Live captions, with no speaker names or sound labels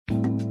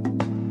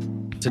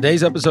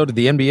Today's episode of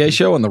the NBA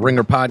Show on the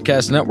Ringer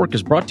Podcast Network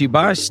is brought to you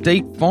by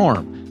State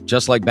Farm.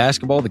 Just like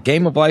basketball, the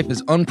game of life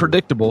is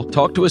unpredictable.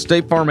 Talk to a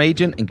State Farm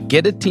agent and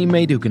get a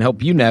teammate who can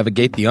help you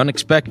navigate the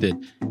unexpected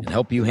and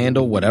help you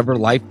handle whatever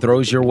life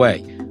throws your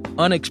way.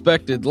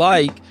 Unexpected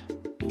like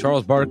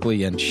Charles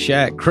Barkley and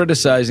Shaq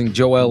criticizing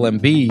Joel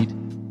Embiid,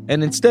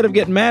 and instead of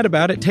getting mad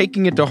about it,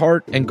 taking it to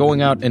heart and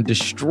going out and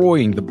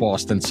destroying the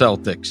Boston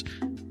Celtics.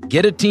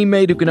 Get a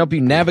teammate who can help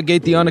you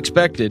navigate the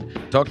unexpected.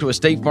 Talk to a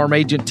State Farm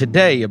agent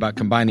today about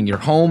combining your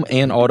home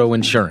and auto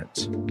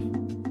insurance.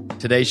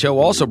 Today's show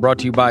also brought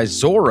to you by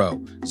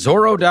Zorro.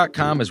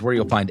 Zorro.com is where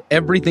you'll find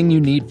everything you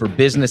need for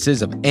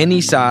businesses of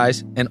any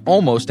size and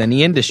almost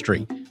any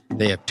industry.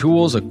 They have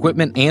tools,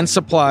 equipment, and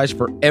supplies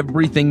for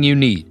everything you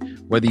need.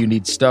 Whether you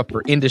need stuff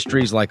for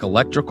industries like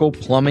electrical,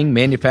 plumbing,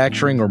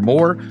 manufacturing, or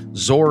more,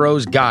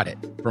 Zorro's got it.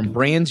 From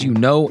brands you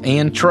know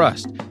and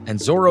trust. And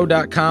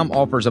Zorro.com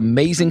offers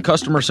amazing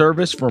customer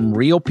service from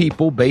real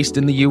people based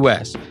in the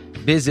U.S.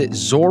 Visit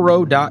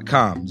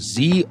Zorro.com,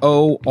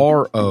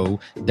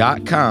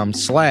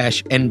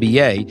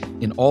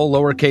 ZORO.com/NBA in all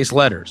lowercase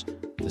letters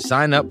to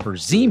sign up for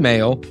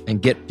Z-Mail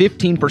and get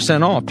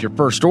 15% off your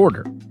first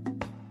order.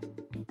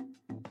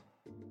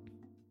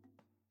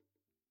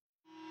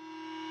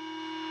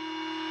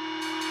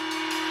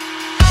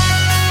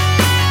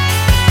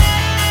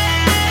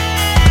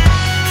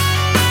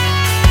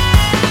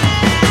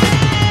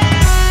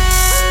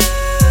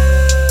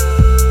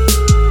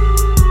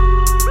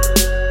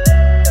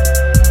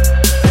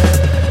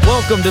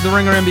 Welcome to the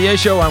Ringer NBA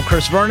Show. I'm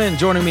Chris Vernon.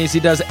 Joining me as he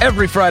does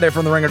every Friday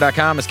from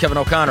TheRinger.com is Kevin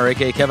O'Connor,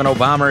 a.k.a. Kevin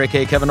O'Bomber,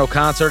 a.k.a. Kevin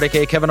O'Concert,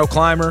 a.k.a. Kevin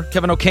O'Climber,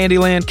 Kevin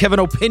O'Candyland, Kevin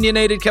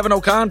Opinionated, Kevin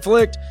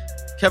O'Conflict,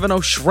 Kevin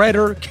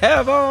O'Shredder,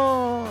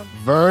 Kevin!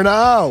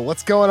 Verno,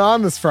 what's going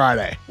on this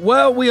Friday?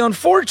 Well, we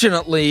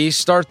unfortunately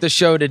start the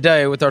show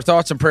today with our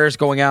thoughts and prayers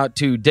going out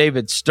to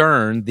David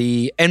Stern.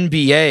 The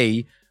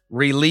NBA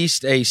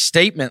released a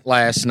statement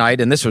last night,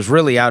 and this was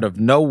really out of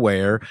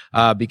nowhere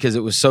because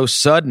it was so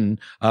sudden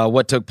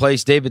what took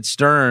place. David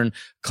Stern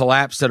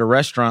collapsed at a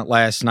restaurant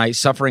last night,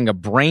 suffering a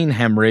brain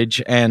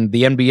hemorrhage, and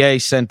the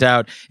NBA sent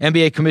out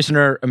NBA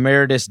Commissioner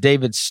Emeritus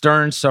David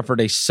Stern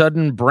suffered a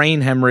sudden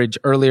brain hemorrhage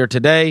earlier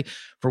today,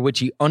 for which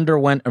he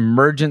underwent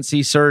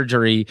emergency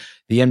surgery.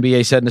 The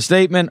NBA said in a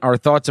statement, "Our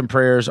thoughts and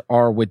prayers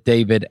are with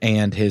David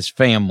and his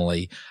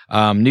family."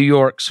 New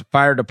York's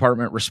fire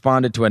department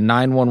responded to a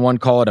 911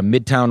 call at a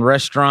Midtown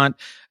restaurant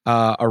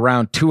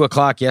around 2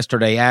 o'clock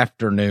yesterday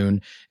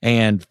afternoon,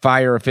 and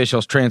fire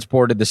officials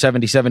transported the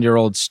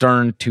 77-year-old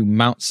Stern to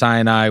Mount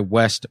Sinai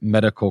West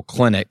Medical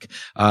Clinic.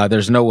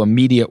 There's no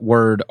immediate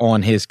word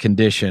on his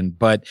condition,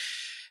 but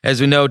as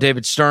we know,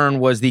 David Stern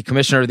was the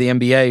commissioner of the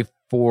NBA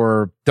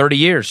for 30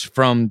 years,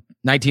 from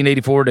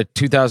 1984 to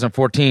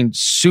 2014.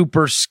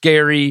 Super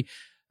scary,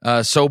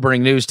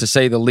 sobering news to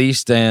say the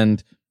least.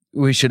 And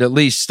we should at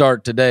least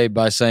start today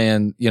by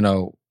saying,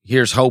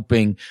 here's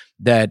hoping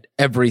that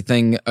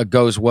everything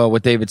goes well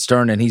with David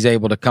Stern and he's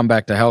able to come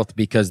back to health,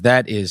 because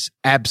that is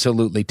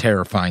absolutely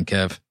terrifying,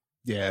 Kev.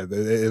 Yeah,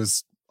 it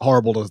was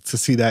horrible to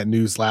see that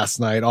news last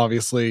night.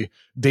 Obviously,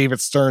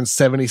 David Stern,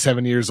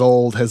 77 years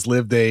old, has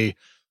lived a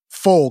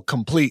full,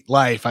 complete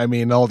life. I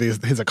mean, all his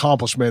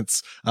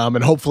accomplishments,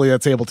 and hopefully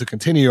that's able to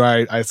continue.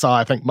 I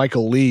think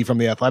Michael Lee from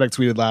The Athletic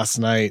tweeted last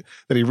night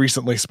that he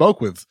recently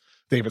spoke with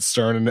David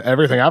Stern, and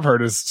everything I've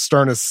heard is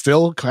Stern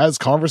still has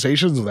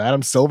conversations with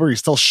Adam Silver. He's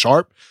still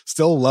sharp,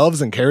 still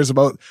loves and cares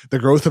about the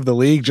growth of the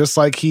league, just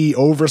like he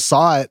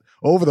oversaw it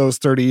over those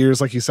 30 years.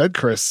 Like you said,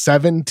 Chris,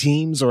 7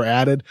 teams were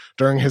added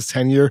during his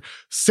tenure,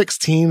 6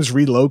 teams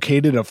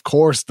relocated. Of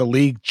course, the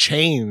league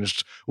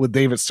changed with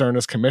David Stern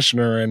as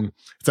commissioner, and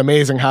it's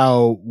amazing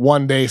how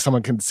one day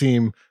someone can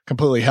seem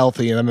completely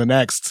healthy and then the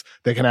next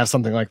they can have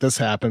something like this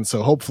happen.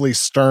 So hopefully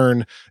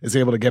Stern is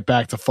able to get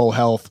back to full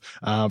health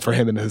for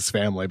him and his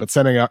family, but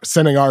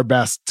sending our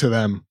best to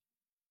them.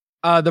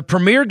 The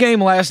premier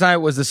game last night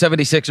was the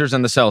 76ers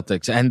and the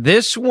Celtics, and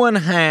this one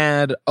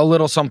had a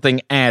little something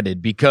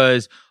added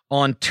because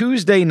on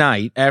Tuesday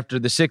night, after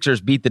the Sixers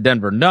beat the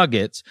Denver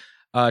Nuggets,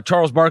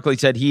 Charles Barkley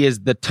said he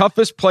is the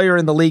toughest player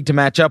in the league to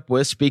match up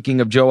with,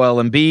 speaking of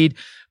Joel Embiid,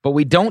 but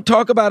we don't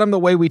talk about him the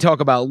way we talk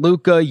about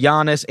Luka,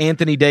 Giannis,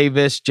 Anthony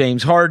Davis,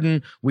 James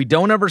Harden. We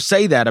don't ever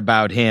say that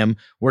about him.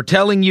 We're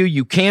telling you,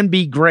 you can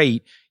be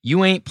great.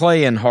 You ain't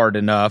playing hard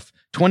enough.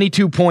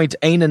 22 points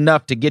ain't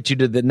enough to get you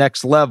to the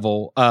next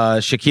level,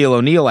 Shaquille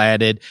O'Neal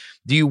added.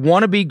 Do you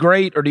want to be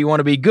great or do you want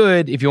to be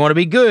good? If you want to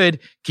be good,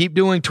 keep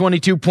doing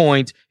 22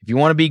 points. If you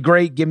want to be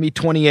great, give me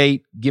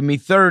 28, give me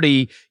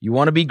 30. You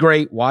want to be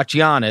great, watch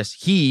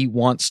Giannis. He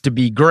wants to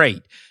be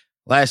great.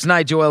 Last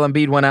night, Joel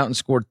Embiid went out and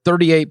scored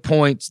 38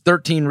 points,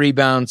 13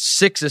 rebounds,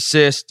 6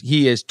 assists.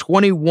 He is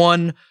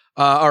 12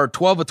 of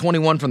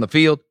 21 from the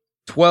field,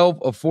 12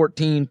 of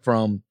 14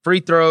 from free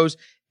throws.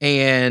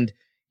 And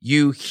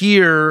you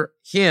hear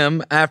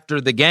him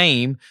after the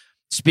game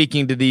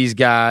speaking to these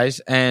guys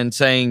and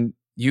saying,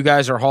 you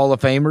guys are Hall of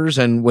Famers,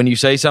 and when you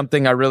say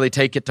something, I really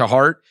take it to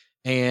heart.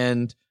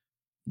 And,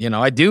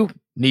 I do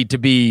need to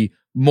be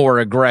more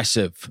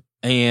aggressive.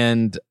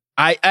 And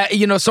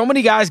So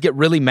many guys get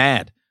really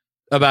mad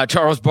about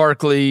Charles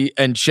Barkley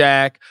and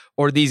Shaq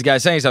or these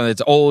guys saying something.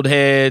 It's old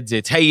heads,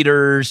 it's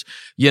haters,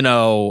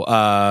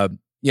 they're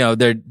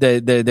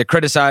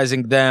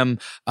criticizing them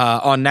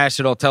on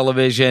national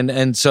television,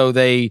 and so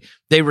they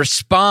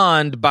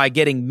respond by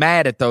getting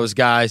mad at those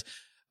guys.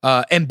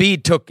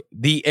 Embiid took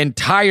the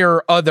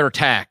entire other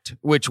tact,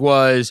 which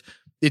was,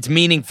 it's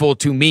meaningful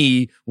to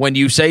me when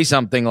you say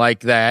something like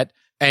that.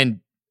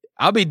 And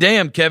I'll be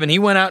damned, Kevin, he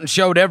went out and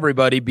showed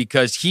everybody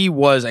because he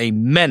was a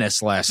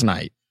menace last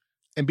night.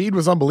 Embiid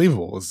was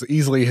unbelievable. It was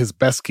easily his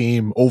best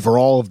game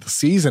overall of the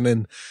season.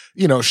 And,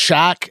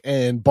 Shaq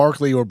and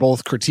Barkley were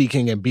both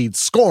critiquing Embiid's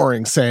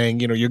scoring, saying,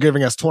 you're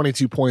giving us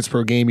 22 points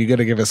per game. You got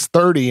to give us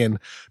 30. And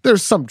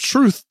there's some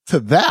truth to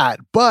that.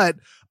 But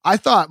I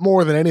thought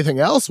more than anything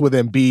else with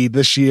Embiid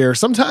this year,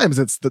 sometimes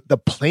it's the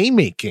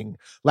playmaking.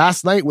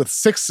 Last night with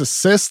 6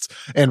 assists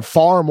and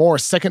far more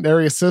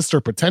secondary assists or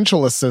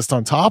potential assists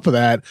on top of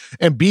that,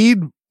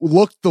 Embiid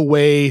looked the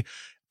way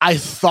I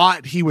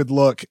thought he would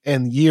look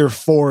in year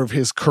 4 of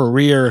his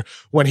career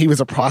when he was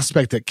a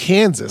prospect at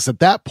Kansas. At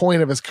that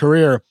point of his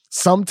career,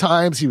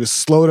 sometimes he was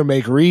slow to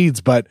make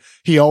reads, but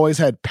he always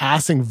had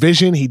passing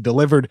vision. He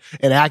delivered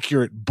an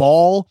accurate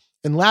ball.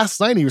 And last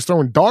night he was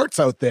throwing darts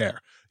out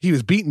there. He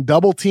was beating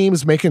double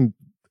teams, making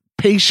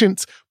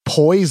patient,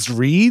 poised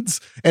reads.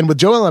 And with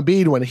Joel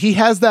Embiid, when he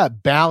has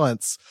that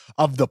balance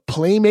of the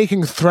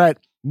playmaking threat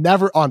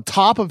never on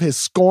top of his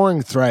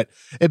scoring threat,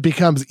 it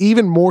becomes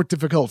even more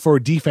difficult for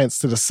a defense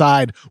to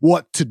decide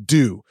what to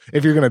do.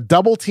 If you're going to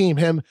double team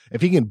him,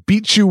 if he can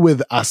beat you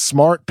with a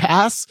smart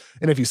pass,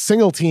 and if you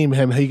single team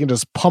him, he can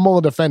just pummel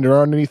a defender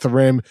underneath the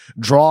rim,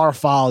 draw a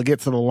foul, get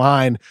to the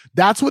line.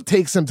 That's what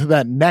takes him to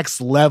that next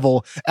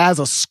level as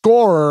a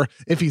scorer,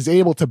 if he's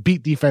able to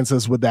beat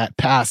defenses with that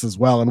pass as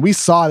well. And we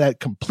saw that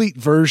complete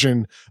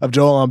version of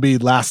Joel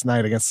Embiid last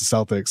night against the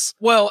Celtics.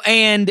 Well,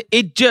 and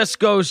it just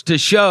goes to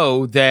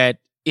show that,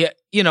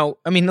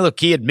 look,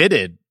 he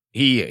admitted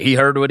he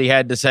heard what he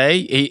had to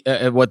say,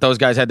 what those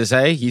guys had to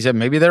say. He said,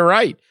 maybe they're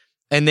right.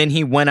 And then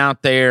he went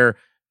out there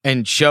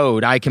and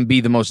showed, I can be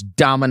the most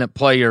dominant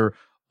player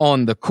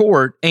on the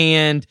court.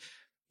 And,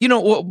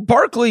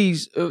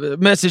 Barkley's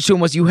message to him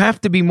was, you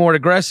have to be more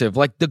aggressive.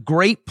 Like the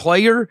great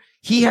player,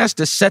 he has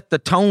to set the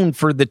tone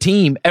for the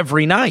team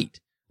every night.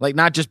 Like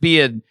not just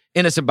be an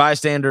innocent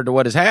bystander to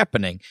what is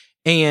happening.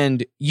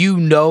 And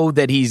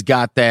that he's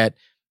got that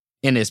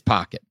in his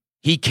pocket.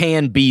 He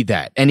can be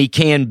that, and he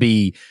can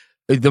be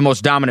the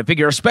most dominant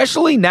figure,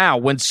 especially now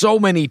when so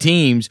many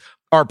teams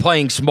are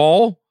playing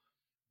small,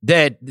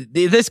 that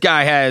this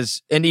guy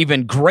has an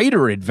even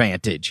greater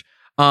advantage.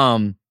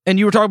 And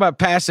you were talking about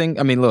passing.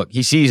 I mean, look,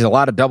 he sees a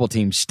lot of double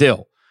teams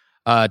still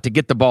to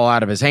get the ball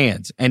out of his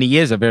hands, and he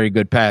is a very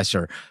good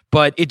passer.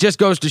 But it just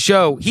goes to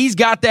show he's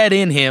got that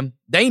in him.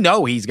 They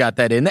know he's got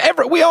that in.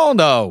 We all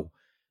know.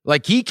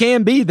 Like, he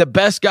can be the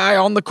best guy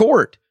on the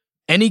court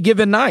any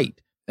given night.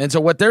 And so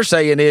what they're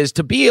saying is,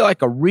 to be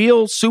like a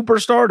real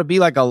superstar, to be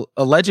like a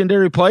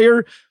legendary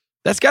player,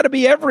 that's got to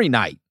be every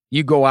night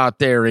you go out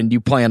there and you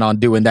plan on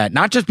doing that.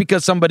 Not just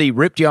because somebody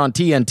ripped you on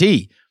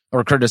TNT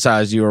or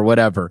criticized you or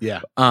whatever.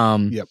 Yeah.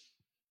 Yep.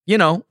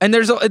 And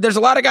there's a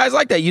lot of guys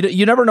like that.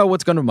 You never know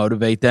what's going to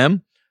motivate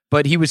them,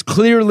 but he was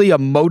clearly a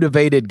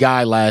motivated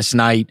guy last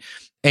night.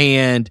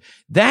 And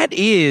that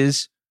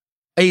is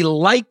a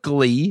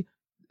likely,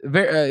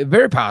 very,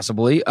 very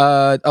possibly,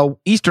 a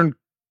Eastern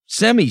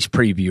semis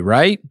preview,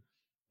 right?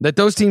 That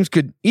those teams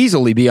could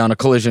easily be on a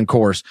collision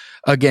course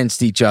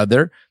against each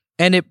other.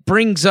 And it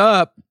brings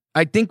up,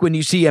 I think when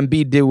you see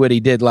Embiid do what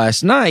he did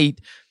last night,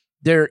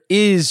 there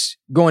is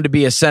going to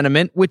be a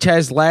sentiment which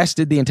has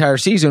lasted the entire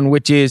season,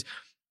 which is,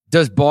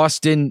 does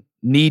Boston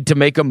need to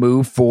make a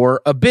move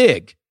for a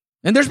big?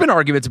 And there's been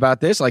arguments about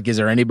this. Like, is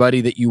there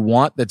anybody that you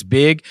want that's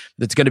big,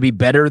 that's going to be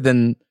better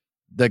than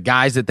the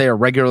guys that they are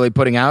regularly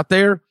putting out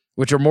there,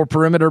 which are more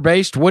perimeter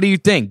based? What do you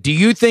think? Do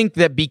you think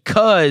that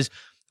because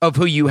of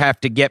who you have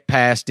to get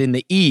past in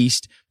the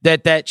East,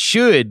 that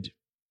should,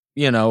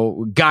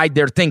 guide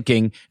their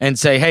thinking and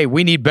say, hey,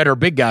 we need better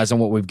big guys than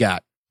what we've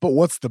got? But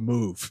what's the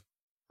move,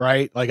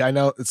 right? Like, I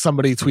know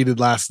somebody tweeted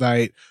last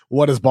night,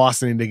 what does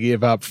Boston need to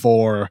give up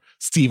for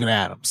Steven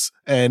Adams?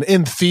 And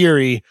in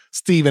theory,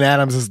 Steven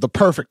Adams is the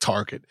perfect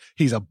target.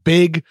 He's a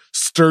big,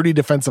 sturdy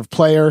defensive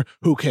player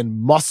who can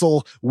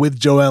muscle with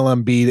Joel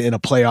Embiid in a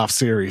playoff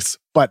series.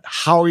 But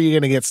how are you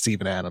going to get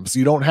Steven Adams?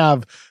 You don't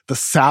have the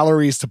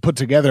salaries to put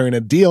together in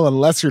a deal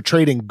unless you're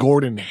trading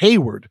Gordon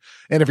Hayward.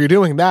 And if you're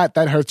doing that,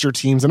 that hurts your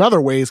teams in other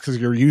ways because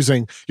you're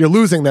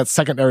losing that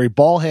secondary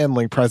ball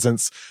handling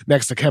presence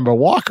next to Kemba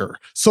Walker.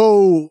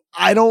 So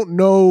I don't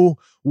know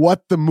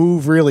what the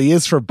move really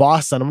is for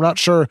Boston. I'm not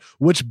sure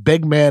which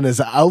big man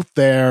is out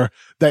there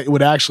that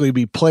would actually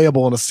be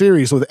playable in a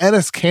series. With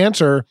Enes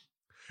Kanter,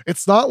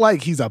 it's not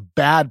like he's a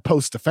bad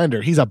post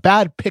defender. He's a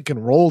bad pick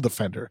and roll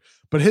defender,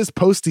 but his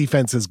post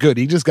defense is good.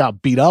 He just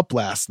got beat up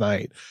last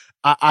night.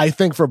 I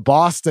think for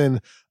Boston,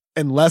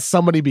 unless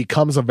somebody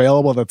becomes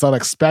available that's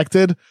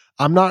unexpected,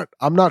 I'm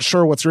not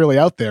sure what's really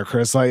out there,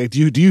 Chris. Like,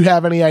 do you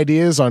have any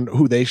ideas on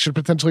who they should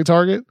potentially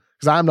target?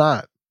 Because I'm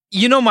not.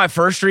 You know my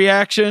first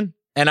reaction,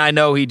 and I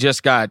know he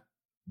just got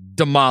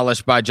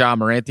demolished by Ja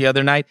Morant the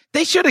other night.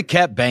 They should have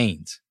kept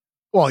Baines.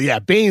 Well, yeah,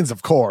 Baines,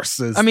 of course.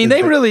 That's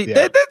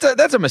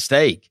a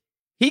mistake.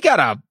 He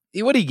got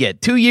what did he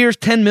get? 2 years,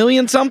 $10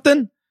 million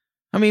something?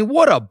 I mean,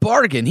 what a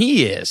bargain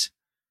he is.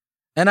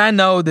 And I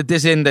know that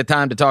this isn't the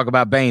time to talk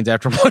about Baines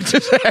after what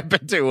just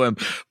happened to him,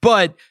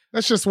 but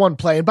that's just one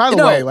play. And by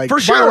the way, for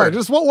sure.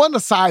 Just one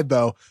aside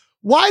though.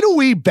 Why do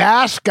we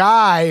bash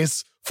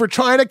guys for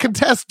trying to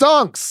contest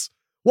dunks?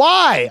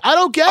 Why? I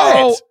don't get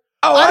it.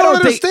 I don't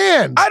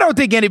understand. I don't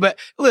think anybody.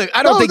 Look,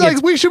 I don't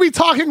think we should be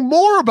talking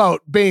more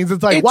about Baines.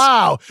 It's like,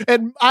 wow.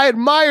 And I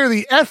admire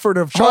the effort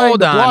of trying to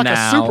block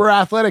a super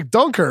athletic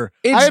dunker.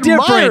 I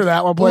admire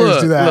that when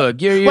players do that.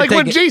 Look, you're like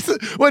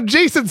when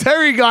Jason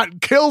Terry got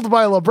killed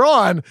by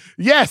LeBron.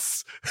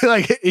 Yes,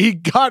 like he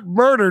got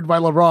murdered by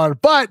LeBron,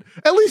 but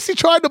at least he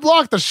tried to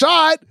block the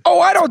shot.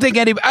 Oh, I don't think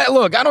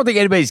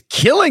anybody's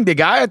killing the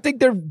guy. I think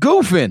they're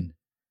goofing.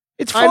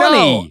 It's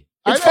funny.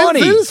 It's funny.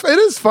 It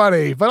is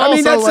funny, but I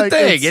mean, that's the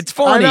thing. It's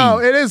funny. I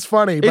know it is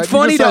funny. It's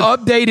funny to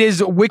update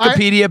his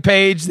Wikipedia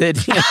page that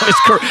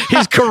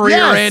his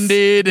career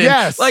ended. And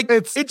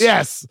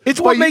yes, it's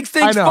what makes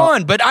things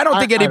fun. But I don't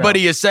think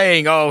anybody is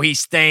saying, "Oh, he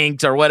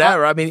stinks" or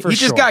whatever. I mean, he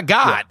just got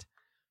God.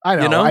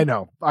 Yeah.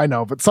 I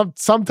know. But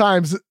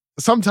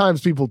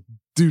sometimes people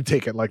do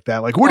take it like that.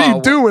 Like, what are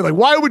you doing? Like,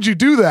 why would you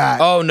do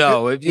that? Oh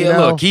no!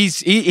 Look,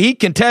 he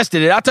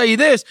contested it. I'll tell you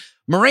this.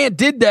 Morant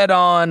did that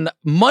on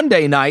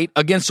Monday night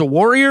against the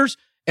Warriors,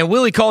 and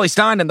Willie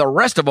Cauley-Stein and the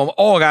rest of them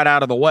all got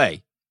out of the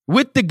way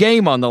with the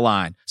game on the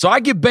line. So I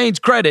give Baines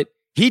credit.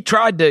 He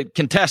tried to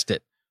contest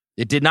it.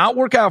 It did not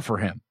work out for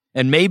him.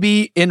 And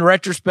maybe in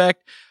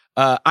retrospect,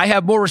 I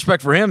have more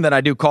respect for him than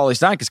I do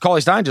Cauley-Stein, because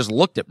Cauley-Stein just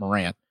looked at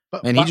Morant,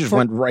 and he just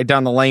went right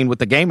down the lane with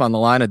the game on the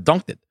line and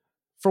dunked it.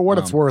 For what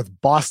it's worth,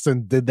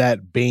 Boston did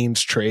that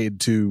Baines trade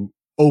to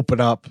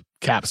open up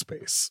cap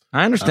space.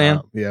 I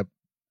understand. Yep.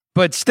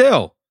 But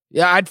still,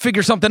 I'd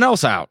figure something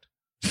else out,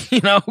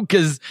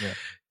 because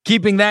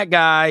keeping that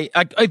guy,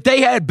 if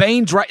they had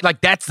Baines right, like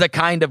that's the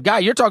kind of guy.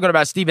 You're talking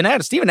about Steven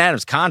Adams. Steven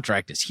Adams'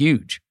 contract is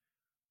huge.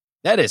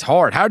 That is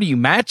hard. How do you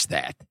match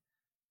that?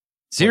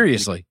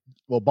 Seriously.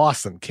 Well,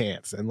 Boston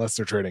can't unless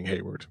they're trading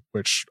Hayward,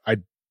 which I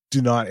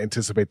do not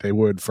anticipate they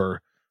would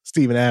for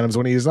Steven Adams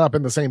when he has not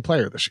been the same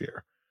player this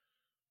year.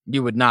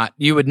 You would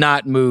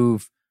not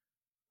move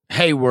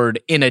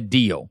Hayward in a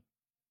deal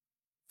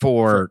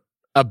for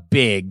a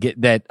big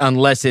that,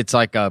 unless it's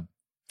like a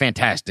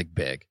fantastic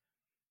big.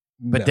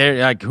 But they're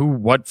like,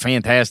 what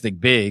fantastic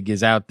big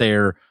is out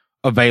there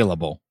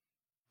available?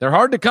 They're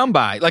hard to come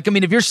by. Like, I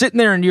mean, if you're sitting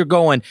there and you're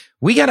going,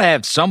 we got to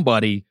have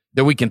somebody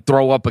that we can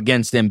throw up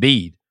against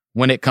Embiid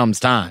when it comes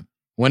time.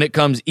 When it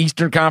comes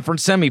Eastern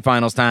Conference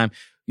semifinals time,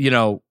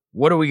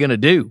 what are we going to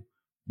do?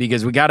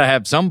 Because we got to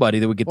have somebody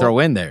that we could throw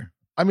in there.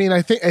 I mean,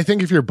 I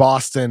think if you're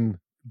Boston,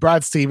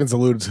 Brad Stevens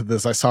alluded to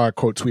this. I saw a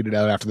quote tweeted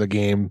out after the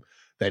game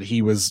that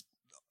he was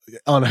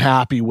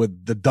unhappy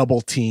with the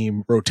double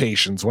team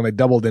rotations when they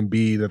doubled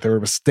Embiid, that there were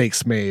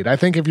mistakes made. I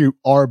think if you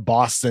are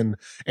Boston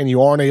and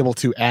you aren't able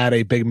to add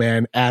a big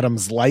man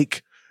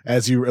Adams-like,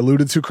 as you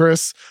alluded to,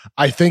 Chris,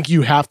 I think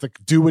you have to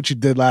do what you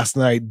did last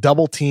night,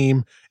 double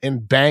team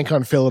and bank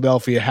on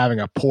Philadelphia having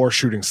a poor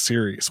shooting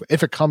series.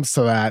 If it comes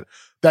to that,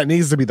 that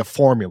needs to be the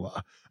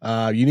formula.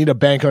 You need a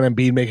bank on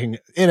Embiid making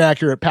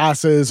inaccurate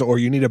passes, or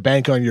you need a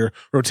bank on your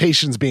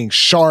rotations being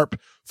sharp,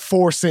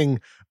 forcing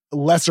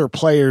lesser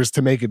players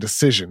to make a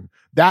decision.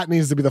 That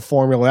needs to be the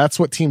formula. That's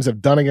what teams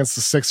have done against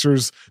the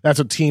Sixers. That's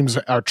what teams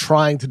are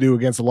trying to do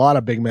against a lot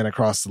of big men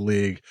across the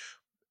league.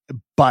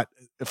 But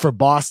for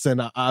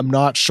Boston, I'm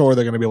not sure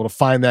they're going to be able to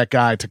find that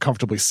guy to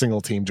comfortably single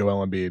team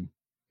Joel Embiid.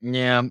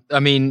 Yeah, I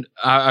mean,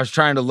 I was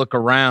trying to look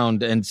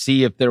around and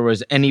see if there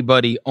was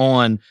anybody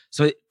on.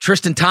 So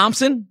Tristan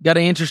Thompson, got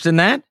any interest in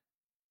that?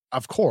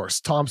 Of course,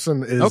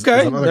 Thompson is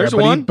okay. There's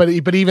one, but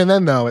even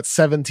then, though, it's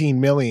 $17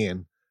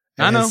 million.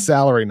 And his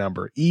salary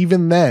number.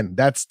 Even then,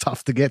 that's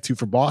tough to get to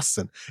for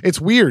Boston.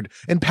 It's weird.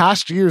 In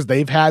past years,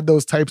 they've had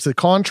those types of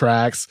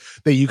contracts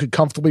that you could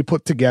comfortably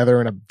put together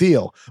in a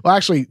deal. Well,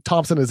 actually,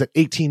 Thompson is at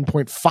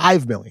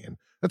 $18.5 million.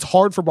 That's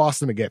hard for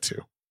Boston to get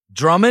to.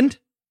 Drummond?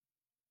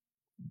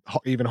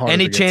 Even harder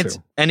to get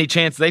to. Any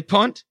chance they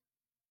punt?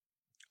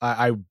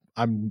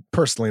 I'm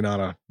personally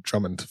not a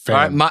Drummond fan.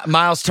 All right,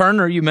 Miles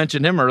Turner, you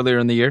mentioned him earlier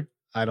in the year.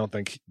 I don't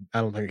think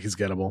he's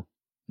gettable.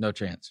 No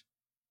chance.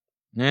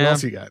 Yeah. What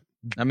else you got?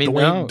 I mean,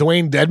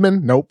 Dwayne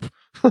Dedman? Nope.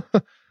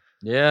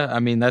 Yeah,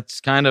 I mean,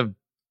 it's kind of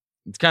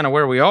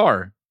where we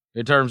are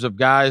in terms of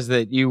guys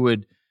that you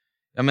would.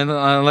 I mean,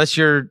 unless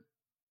you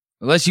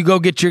go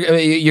get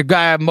your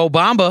guy Mo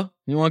Bamba,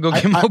 you want to go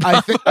get Mo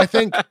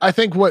Bamba. I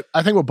think what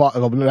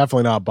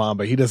definitely not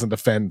Bamba. He doesn't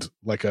defend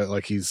like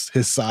he's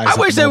his size. I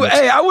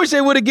wish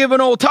they would have given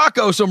old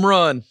Taco some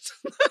run.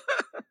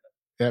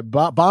 Yeah,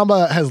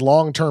 Bamba has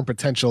long-term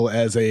potential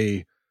as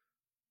a.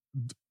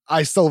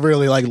 I still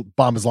really like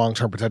Bamba's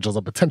long-term potential as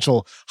a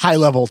potential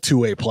high-level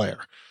two-way player.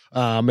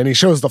 And he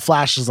shows the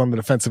flashes on the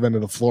defensive end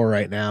of the floor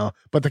right now,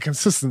 but the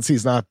consistency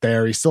is not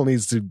there. He still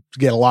needs to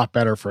get a lot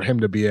better for him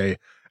to be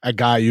a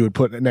guy you would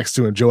put next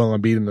to Joel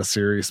Embiid in the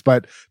series.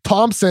 But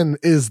Thompson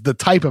is the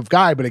type of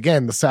guy, but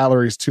again, the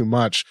salary is too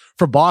much.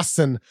 For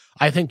Boston,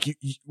 I think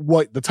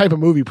what the type of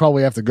move you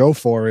probably have to go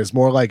for is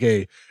more like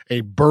a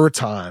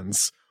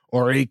Bertans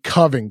or a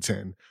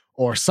Covington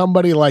or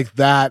somebody like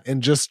that,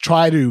 and just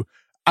try to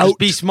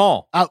be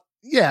small.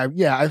 Yeah.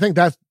 I think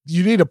that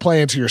you need to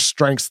play into your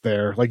strengths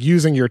there, like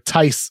using your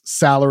Tice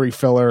salary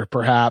filler,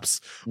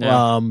 perhaps,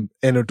 in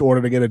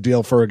order to get a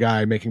deal for a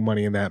guy making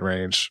money in that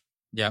range.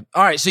 Yeah.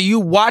 All right. So you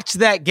watched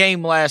that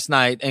game last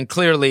night, and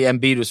clearly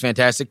Embiid was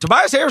fantastic.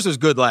 Tobias Harris was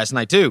good last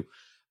night too.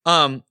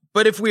 But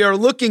if we are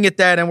looking at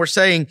that and we're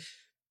saying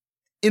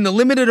in the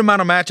limited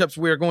amount of matchups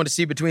we are going to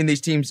see between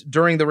these teams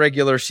during the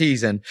regular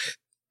season,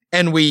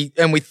 and we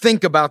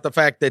think about the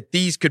fact that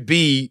these could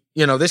be,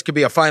 this could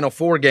be a Final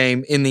Four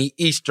game in the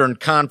Eastern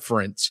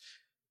Conference,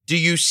 do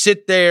you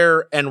sit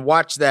there and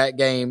watch that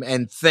game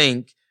and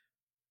think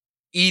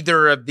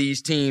either of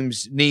these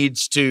teams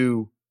needs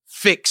to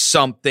fix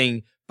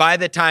something by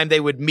the time they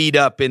would meet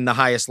up in the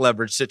highest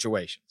leverage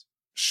situations?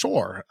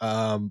 Sure.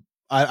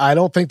 I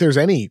don't think there's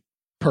any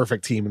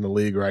perfect team in the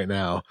league right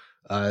now.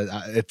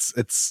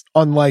 It's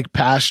unlike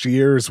past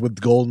years with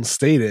Golden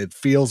State. It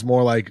feels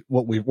more like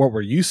what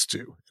we're used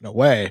to in a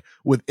way,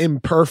 with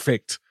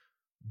imperfect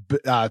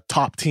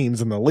top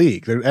teams in the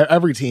league.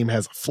 Every team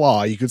has a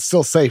flaw. You could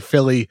still say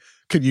Philly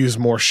could use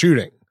more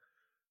shooting.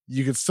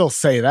 You could still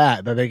say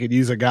that they could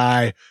use a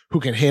guy who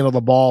can handle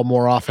the ball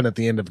more often at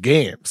the end of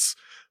games.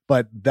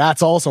 But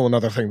that's also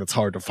another thing that's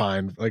hard to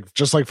find. Like,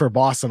 just like for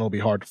Boston, it'll be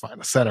hard to find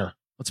a center.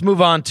 Let's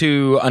move on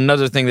to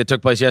another thing that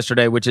took place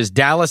yesterday, which is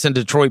Dallas and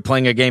Detroit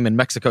playing a game in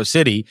Mexico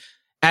City.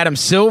 Adam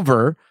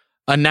Silver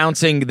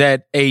announcing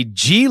that a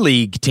G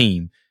League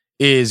team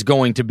is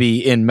going to be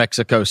in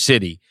Mexico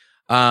City.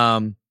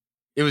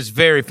 It was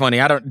very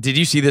funny. Did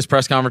you see this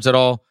press conference at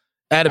all?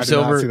 I did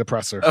not see the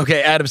presser.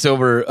 Okay, Adam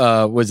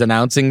Silver was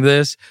announcing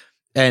this,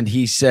 and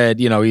he said,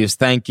 he was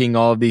thanking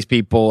all of these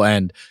people,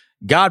 and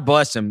God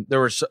bless him. There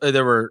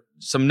were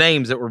some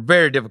names that were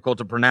very difficult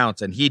to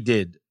pronounce, and he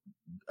did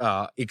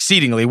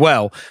exceedingly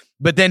well.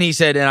 But then he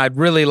said, and I'd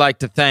really like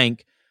to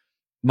thank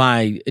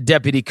my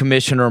deputy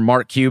commissioner,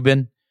 Mark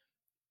Cuban.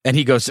 And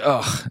he goes,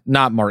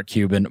 not Mark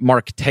Cuban,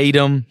 Mark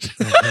Tatum.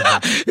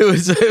 It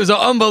was an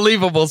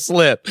unbelievable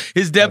slip.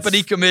 His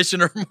deputy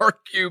commissioner,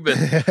 Mark Cuban.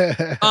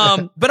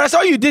 But I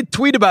saw you did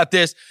tweet about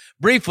this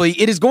briefly.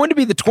 It is going to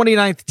be the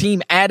 29th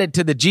team added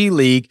to the G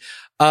League.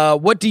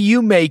 What do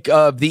you make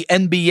of the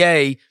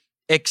NBA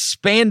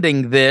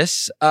expanding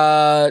this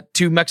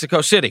to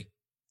Mexico City?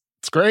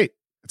 It's great.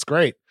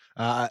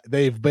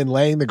 They've been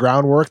laying the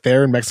groundwork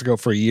there in Mexico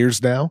for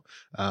years now,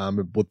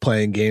 with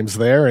playing games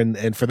there,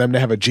 and for them to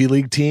have a G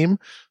League team,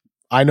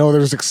 I know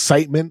there's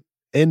excitement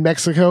in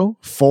Mexico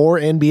for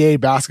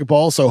NBA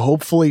basketball. So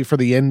hopefully for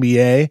the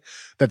NBA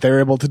that they're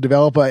able to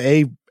develop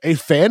a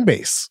fan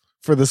base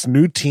for this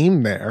new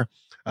team there,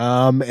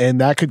 and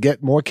that could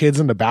get more kids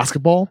into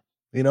basketball,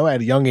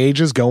 at young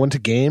ages, going to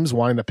games,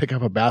 wanting to pick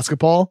up a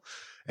basketball,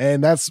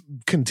 and that's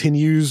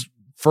continues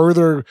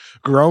further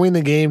growing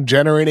the game,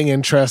 generating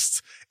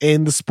interest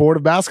in the sport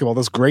of basketball,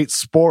 this great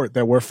sport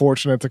that we're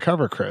fortunate to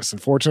cover, Chris,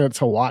 and fortunate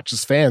to watch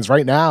as fans.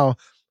 Right now,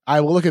 I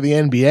will look at the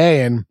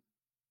NBA, and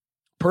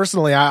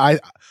personally, I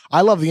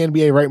love the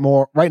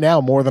NBA right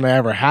now more than I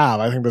ever have.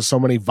 I think there's so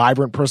many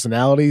vibrant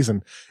personalities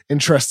and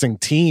interesting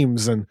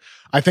teams, and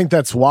I think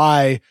that's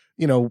why,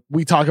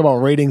 we talk about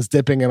ratings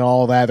dipping and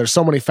all that. There's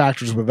so many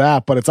factors with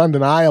that, but it's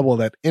undeniable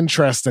that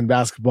interest in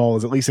basketball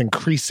is at least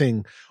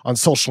increasing on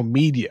social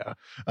media.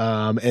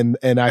 And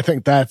I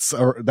think that's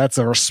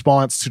a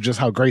response to just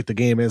how great the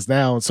game is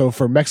now. And so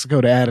for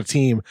Mexico to add a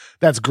team,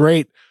 that's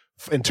great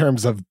in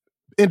terms of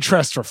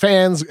interest for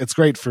fans. It's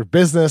great for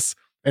business.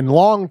 And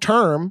long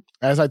term,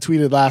 as I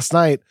tweeted last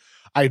night,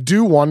 I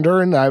do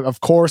wonder, and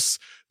of course,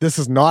 this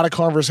is not a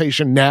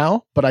conversation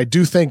now, but I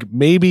do think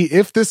maybe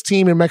if this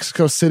team in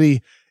Mexico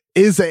City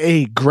is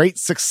a great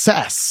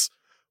success,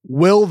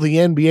 will the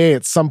NBA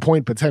at some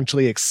point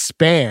potentially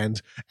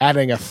expand,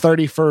 adding a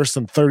 31st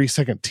and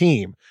 32nd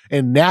team?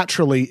 And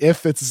naturally,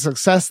 if it's a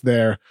success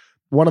there,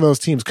 one of those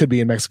teams could be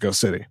in Mexico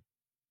City.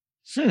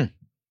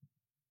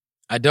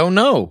 I don't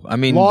know. I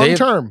mean, long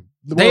term,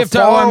 they have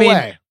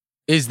talked.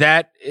 Is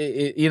that,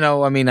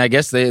 I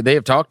guess they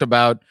have talked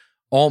about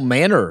all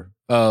manner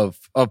of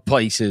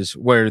places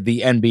where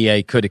the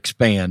NBA could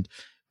expand.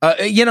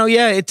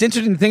 It's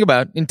interesting to think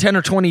about in 10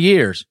 or 20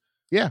 years.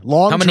 Yeah,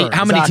 long term.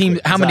 How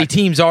many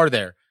teams are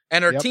there?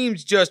 And are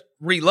teams just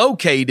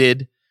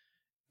relocated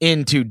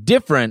into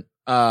different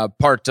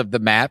parts of the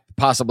map,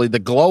 possibly the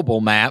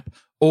global map,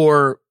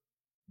 or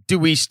do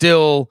we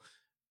still,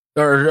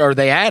 or are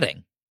they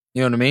adding?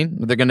 You know what I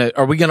mean?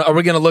 Are we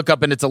gonna look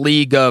up and it's a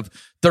league of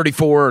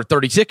 34 or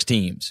 36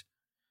 teams?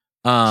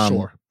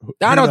 Sure.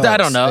 I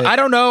don't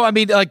know. I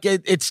mean, like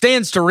it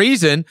stands to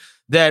reason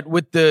that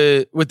with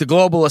the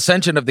global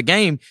ascension of the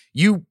game,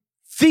 you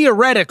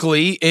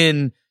theoretically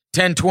in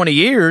 10, 20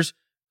 years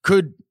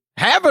could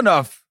have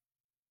enough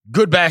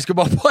good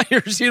basketball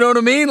players. You know what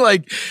I mean?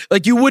 Like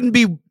you wouldn't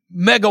be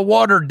mega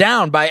watered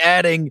down by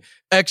adding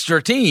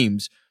extra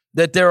teams.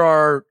 That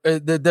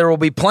there will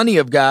be plenty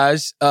of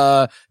guys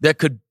that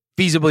could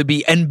feasibly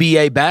be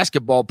NBA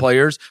basketball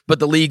players, but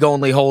the league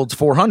only holds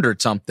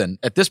 400 something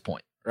at this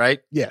point, right?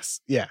 Yes.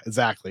 Yeah,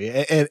 exactly.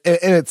 And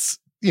it's,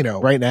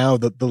 right now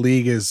the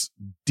league is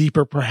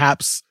deeper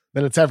perhaps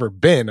than it's ever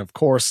been. Of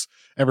course,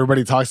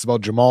 everybody talks about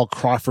Jamal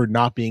Crawford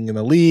not being in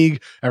the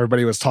league.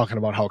 Everybody was talking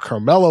about how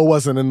Carmelo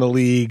wasn't in the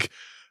league.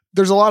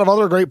 There's a lot of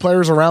other great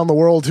players around the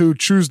world who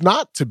choose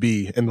not to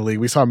be in the league.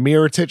 We saw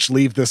Mirotic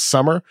leave this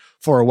summer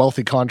for a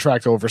wealthy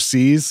contract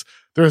overseas.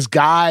 There's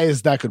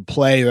guys that could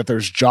play that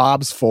there's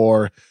jobs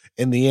for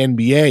in the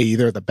NBA,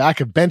 either at the back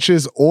of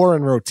benches or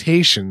in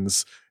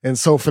rotations. And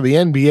so for the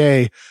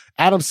NBA,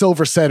 Adam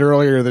Silver said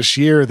earlier this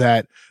year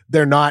that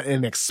they're not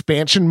in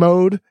expansion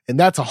mode. And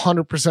that's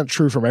 100%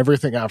 true from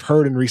everything I've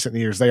heard in recent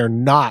years. They are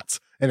not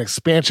in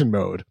expansion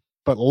mode.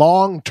 But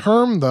long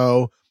term,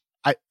 though,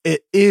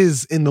 it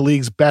is in the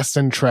league's best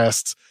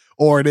interest,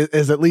 or it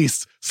is at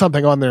least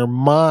something on their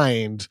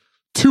mind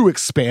to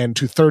expand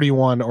to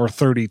 31 or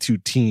 32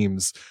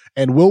 teams.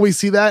 And will we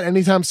see that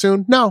anytime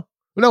soon? No,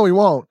 we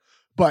won't.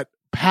 But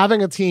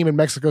having a team in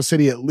Mexico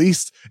City at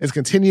least is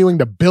continuing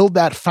to build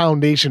that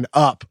foundation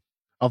up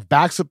of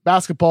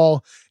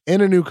basketball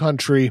in a new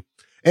country,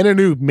 in a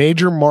new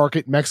major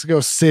market,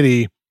 Mexico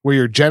City, where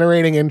you're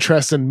generating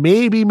interest and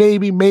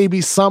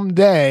maybe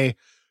someday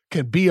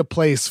can be a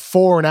place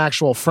for an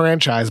actual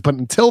franchise. But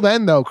until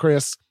then, though,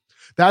 Chris,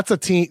 that's a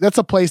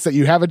place that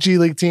you have a G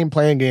League team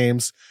playing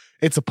games.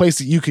 It's a place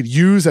that you could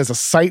use as a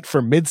site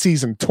for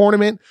midseason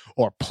tournament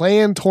or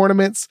play-in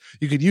tournaments.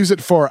 You could use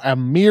it for a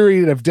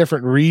myriad of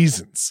different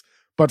reasons.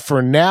 But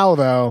for now,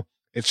 though,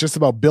 it's just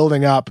about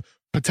building up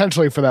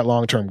potentially for that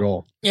long-term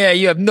goal. Yeah,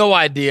 you have no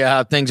idea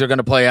how things are going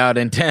to play out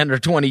in 10 or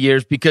 20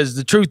 years because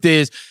the truth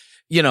is,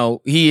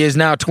 he is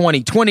now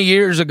 20. 20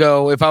 years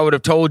ago, if I would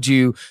have told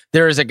you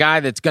there is a guy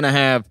that's going to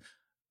have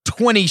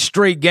 20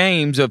 straight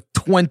games of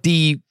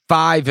 25-5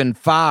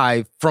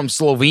 from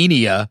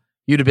Slovenia,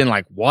 you'd have been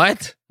like,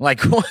 what?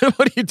 Like, what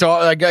are you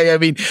talking? Like, I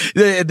mean,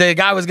 the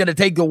guy was going to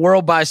take the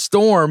world by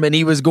storm, and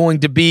he was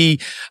going to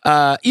be,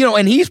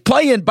 and he's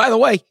playing. By the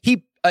way,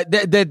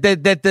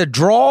 the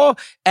draw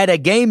at a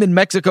game in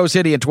Mexico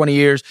City in 20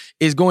 years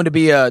is going to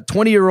be a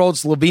 20-year-old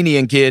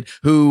Slovenian kid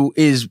who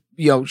is,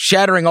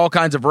 shattering all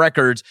kinds of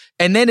records.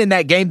 And then in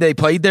that game they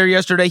played there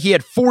yesterday, he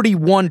had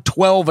 41,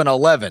 12, and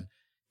 11.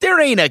 There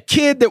ain't a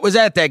kid that was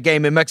at that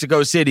game in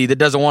Mexico City that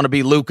doesn't want to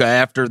be Luka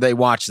after they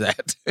watch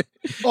that.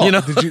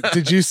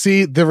 Did you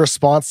see the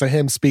response to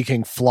him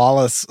speaking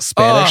flawless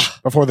Spanish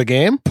before the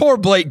game? Poor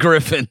Blake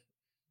Griffin.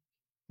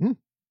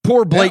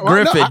 Poor Blake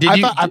Griffin.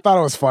 No, I thought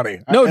it was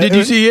funny. No, did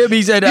you see him?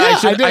 He said,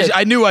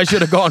 I knew I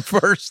should have gone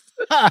first.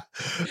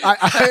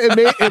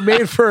 It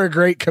made for a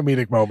great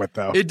comedic moment,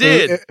 though. It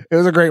did. It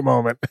was a great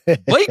moment.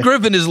 Blake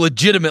Griffin is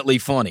legitimately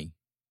funny.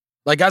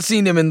 Like, I've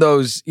seen him in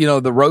those,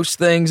 the roast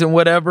things and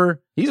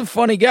whatever. He's a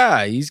funny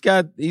guy. He's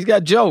got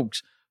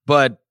jokes,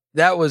 but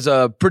that was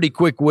pretty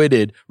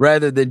quick-witted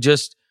rather than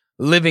just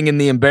living in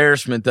the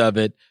embarrassment of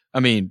it. I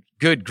mean,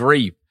 good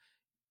grief.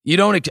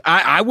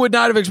 I would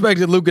not have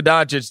expected Luka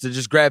Doncic to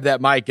just grab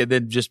that mic and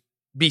then just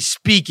be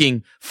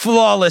speaking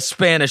flawless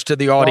Spanish to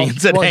the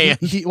audience at hand.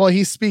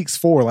 He speaks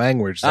 4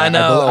 languages. I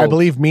know. I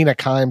believe Mina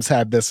Kimes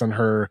had this in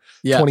her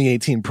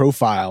 2018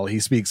 profile. He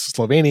speaks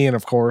Slovenian,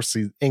 of course.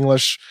 He's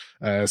English,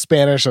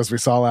 Spanish, as we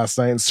saw last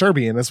night, and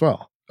Serbian as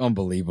well.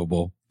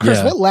 Unbelievable.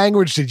 Chris, what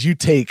language did you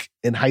take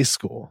in high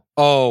school?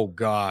 Oh,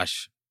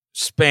 gosh.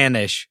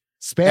 Spanish.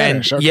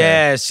 Spanish, okay.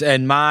 Yes,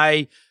 and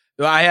I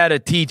had a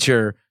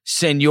teacher,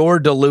 Senor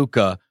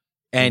DeLuca,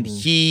 and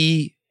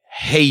he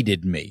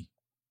hated me.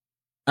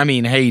 I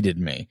mean, hated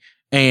me.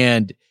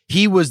 And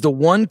he was the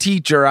one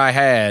teacher I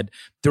had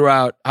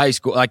throughout high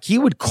school. Like, he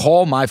would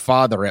call my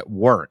father at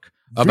work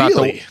about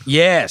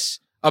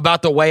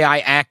about the way I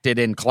acted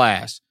in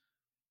class.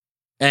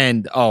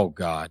 And oh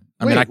God,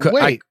 I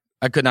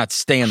could not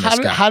stand this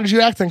guy. How did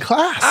you act in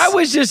class? I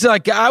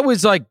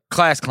was like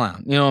class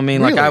clown. You know what I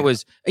mean? Really? Like I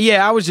was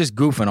just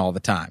goofing all the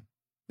time.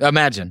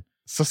 Imagine.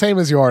 It's the same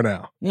as you are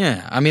now.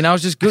 Yeah. I mean, I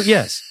was just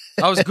yes.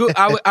 I was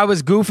I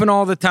was goofing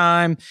all the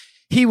time.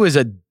 He was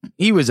a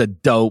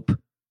dope.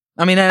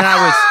 I mean, and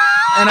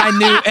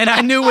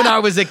I knew when I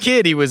was a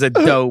kid he was a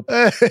dope.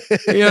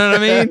 You know what I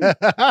mean?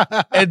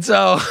 And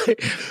so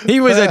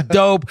he was a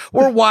dope.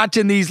 We're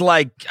watching these,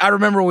 I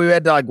remember we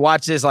had to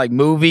watch this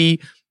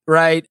movie,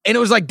 right? And it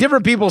was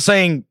different people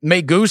saying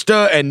me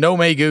gusta and no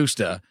me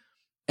gusta.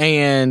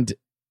 And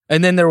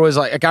then there was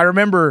I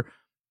remember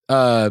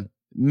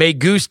me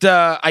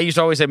gusta, I used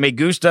to always say me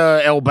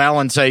gusta el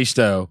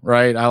baloncesto,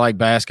 right? I like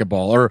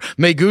basketball. Or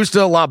me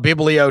gusta la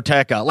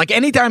biblioteca.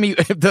 Anytime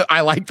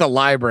I like the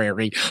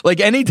library.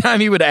 Anytime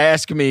he would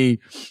ask me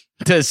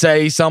to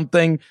say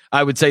something,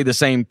 I would say the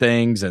same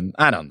things. And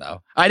I don't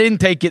know. I didn't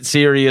take it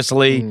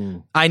seriously.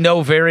 I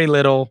know very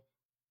little.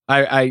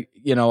 I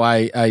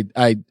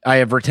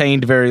have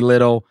retained very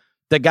little.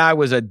 The guy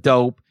was a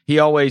dope. he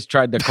always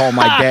tried to call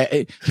my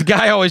dad. The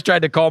guy always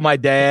tried to call my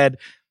dad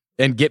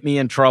and get me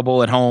in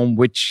trouble at home,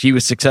 which he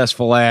was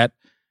successful at.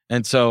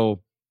 And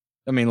so,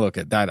 I mean, look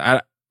at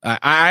that.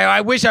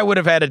 I wish I would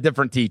have had a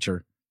different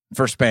teacher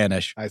for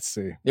Spanish. I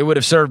see. It would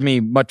have served me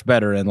much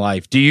better in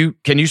life.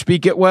 Can you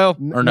speak it well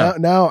or no?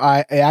 No,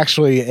 I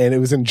actually, and it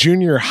was in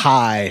junior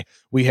high,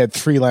 we had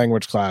 3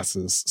 language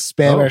classes,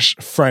 Spanish,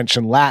 French,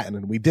 and Latin.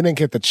 And we didn't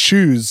get to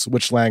choose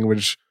which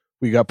language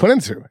we got put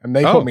into. And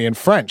they put me in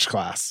French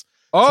class.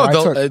 Oh,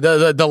 so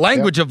the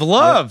language of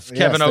love,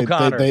 Kevin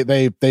O'Connor.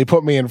 They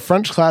put me in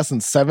French class in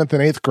 7th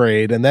and 8th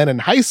grade. And then in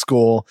high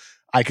school,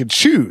 I could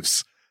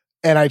choose.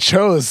 And I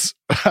chose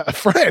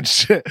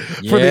French for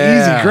the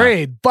easy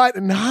grade. But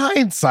in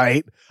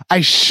hindsight,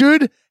 I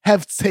should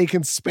have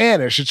taken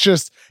Spanish. It's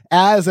just,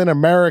 as an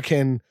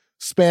American,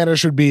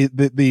 Spanish would be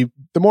the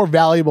more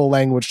valuable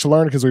language to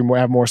learn because we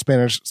have more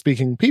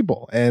Spanish-speaking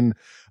people. And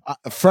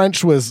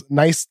French was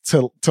nice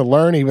to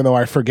learn, even though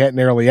I forget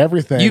nearly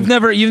everything. You've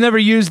never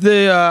used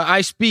the I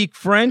speak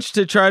French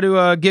to try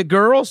to get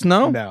girls?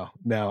 No,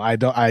 I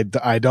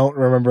don't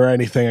remember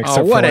anything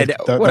except what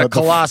for a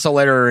colossal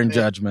error in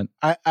judgment.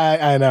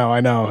 I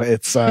know.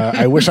 It's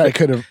I wish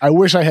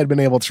I had been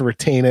able to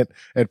retain it.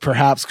 It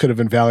perhaps could have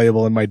been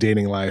valuable in my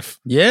dating life.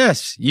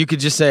 Yes, you could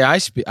just say I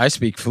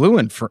speak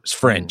fluent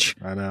French.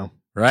 I know,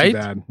 right? Too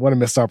bad. What a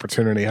missed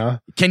opportunity, huh?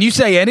 Can you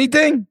say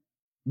anything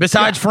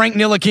besides Frank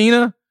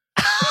Ntilikina?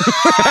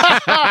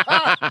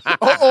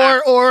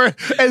 or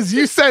as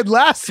you said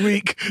last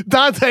week,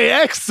 Dante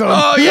Exum.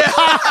 Oh yeah.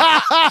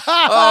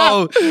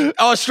 Oh,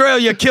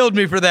 Australia killed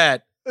me for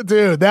that,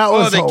 dude. That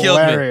was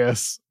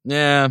hilarious.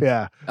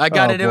 Yeah. I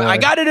got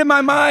it in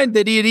my mind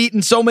that he had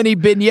eaten so many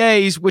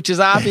beignets, which is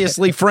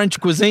obviously French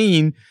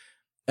cuisine,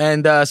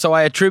 and so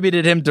I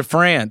attributed him to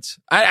France.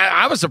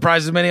 I was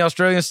surprised as many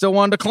Australians still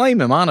wanted to claim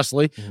him,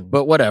 honestly,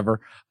 but whatever.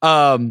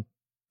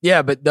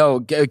 Yeah, but no,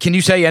 can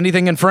you say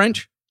anything in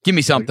French? Give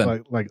me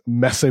something. Like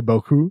merci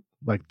beaucoup.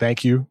 Like,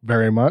 thank you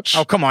very much.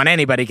 Oh, come on.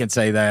 Anybody can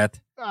say that.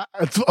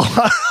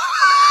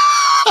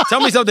 Tell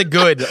me something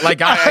good.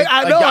 Like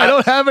I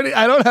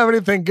don't have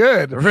anything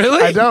good.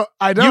 Really?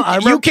 I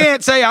don't. You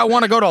can't say I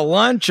want to go to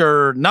lunch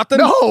or nothing.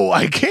 No,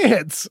 I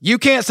can't. You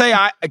can't say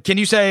can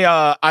you say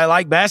I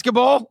like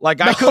basketball? Like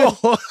I could.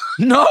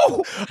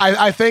 No.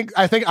 I think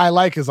I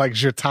like is like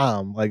je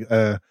t'aime. Like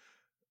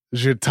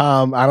je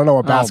t'aime. I don't know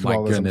what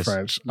basketball is in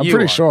French. I'm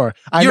pretty sure.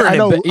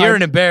 You're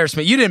an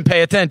embarrassment. You didn't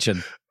pay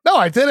attention. No,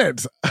 I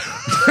didn't. I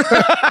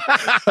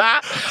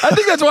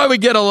think that's why we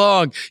get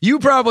along. You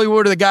probably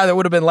were the guy that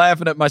would have been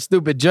laughing at my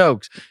stupid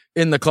jokes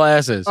in the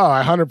classes. Oh,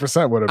 I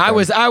 100% would have been.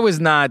 I was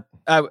not.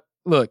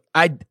 Look,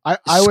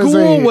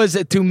 school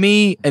was to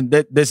me, and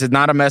this is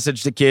not a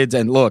message to kids.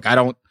 And look, I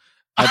don't.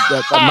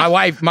 My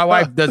wife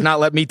does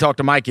not let me talk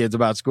to my kids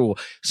about school.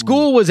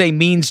 School was a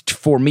means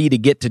for me to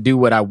get to do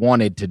what I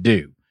wanted to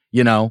do.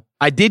 You know,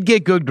 I did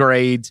get good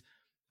grades.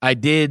 I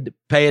did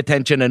pay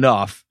attention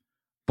enough,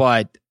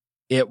 but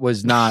it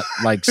was not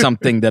like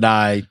something that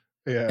I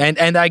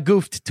and I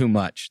goofed too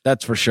much.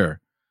 That's for sure.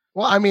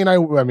 Well, I mean,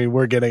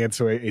 we're getting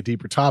into a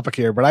deeper topic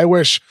here, but I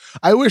wish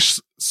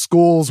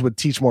schools would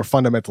teach more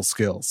fundamental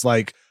skills,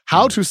 like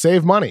how to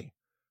save money,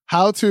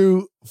 how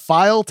to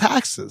file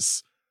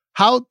taxes,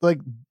 how like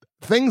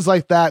things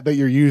like that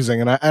you're using.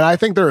 And I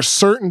think there are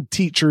certain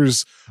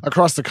teachers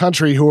across the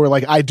country who are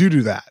like, I do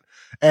that.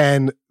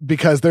 And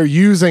because they're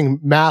using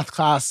math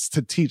class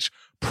to teach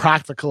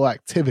practical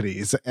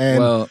activities.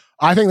 And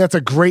I think that's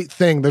a great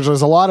thing. There's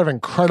a lot of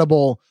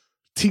incredible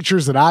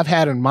teachers that I've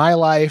had in my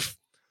life.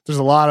 There's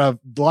a lot of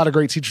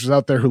great teachers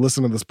out there who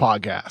listen to this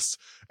podcast.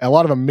 And a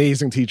lot of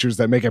amazing teachers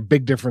that make a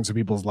big difference in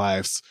people's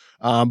lives.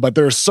 But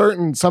there are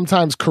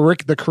sometimes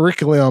the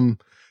curriculum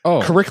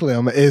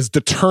is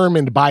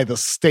determined by the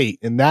state.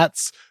 And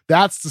that's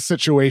the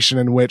situation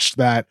in which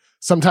that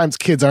sometimes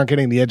kids aren't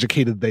getting the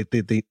education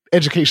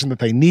that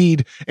they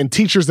need, and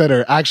teachers that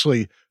are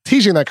actually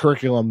teaching that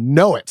curriculum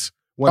know it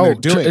when they're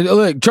doing it.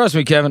 Look, trust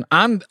me, Kevin.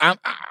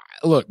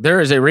 Look, there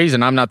is a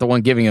reason I'm not the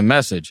one giving a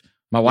message.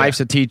 My wife's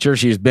a teacher.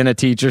 She's been a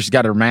teacher. She's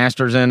got her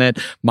master's in it.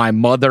 My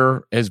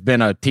mother has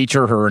been a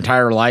teacher her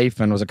entire life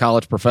and was a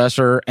college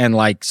professor. And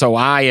so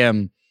I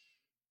am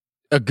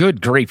a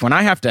good grief. When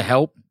I have to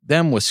help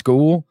them with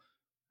school,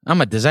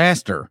 I'm a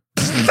disaster.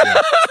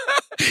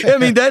 I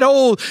mean, that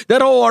whole,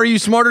 are you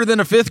smarter than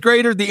a fifth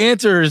grader? The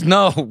answer is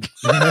no.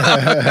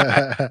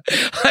 I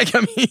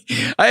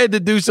had to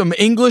do some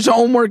English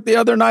homework the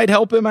other night,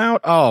 help him out.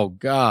 Oh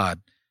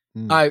God.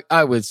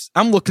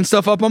 I'm looking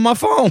stuff up on my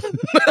phone.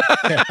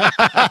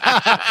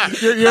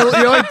 you're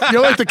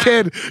like the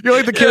kid. You're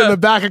like the kid in the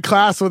back of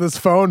class with his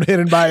phone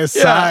hidden by his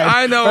side.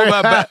 I know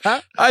about.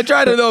 I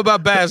try to know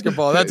about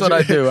basketball. That's what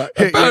I do.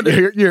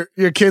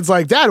 Your kid's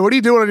like, Dad, what are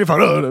you doing on your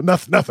phone? Oh,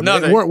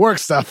 nothing. Work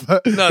stuff.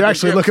 You're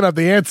actually looking up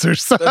the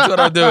answers. That's what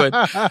I'm doing.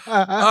 All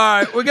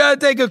right, we gotta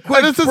take a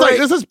quick.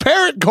 This is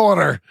Parent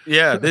Corner.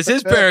 Yeah, this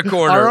is Parent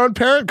Corner. Our own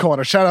Parent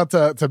Corner. Shout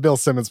out to Bill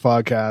Simmons'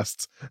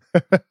 podcast.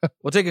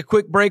 We'll take a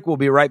quick break. We'll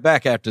be right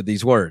back after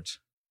these words.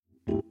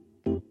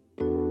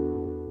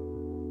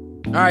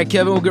 All right,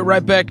 Kevin, we'll get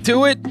right back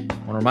to it. I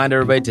want to remind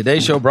everybody,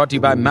 today's show brought to you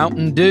by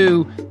Mountain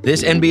Dew.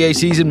 This NBA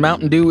season,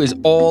 Mountain Dew is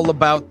all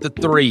about the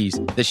threes,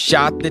 the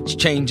shot that's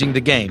changing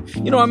the game.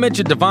 You know, I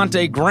mentioned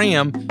Devontae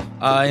Graham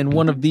in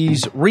one of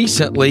these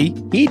recently.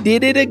 He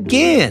did it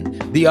again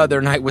the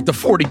other night with the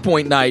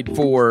 40-point night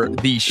for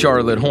the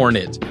Charlotte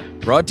Hornets.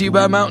 Brought to you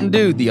by Mountain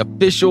Dew, the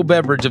official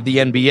beverage of the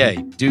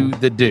NBA. Do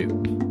the Dew.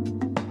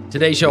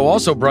 Today's show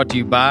also brought to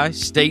you by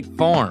State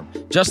Farm.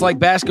 Just like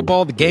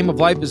basketball, the game of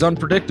life is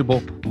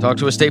unpredictable. Talk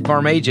to a State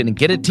Farm agent and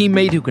get a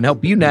teammate who can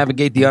help you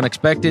navigate the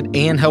unexpected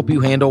and help you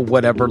handle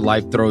whatever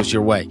life throws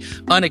your way.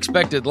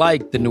 Unexpected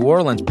like the New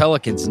Orleans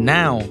Pelicans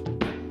now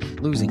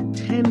losing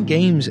 10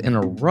 games in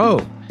a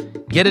row.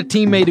 Get a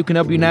teammate who can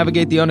help you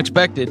navigate the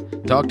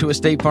unexpected. Talk to a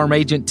State Farm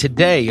agent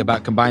today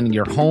about combining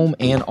your home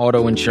and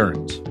auto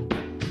insurance.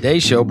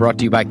 Today's show brought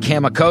to you by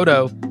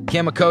Kamikoto.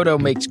 Kamikoto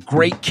makes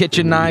great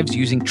kitchen knives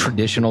using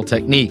traditional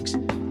techniques.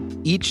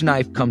 Each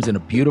knife comes in a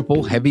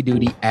beautiful,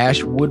 heavy-duty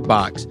ash wood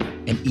box,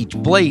 and each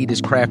blade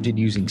is crafted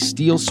using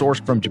steel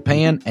sourced from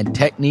Japan and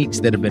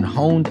techniques that have been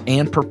honed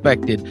and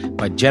perfected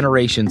by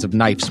generations of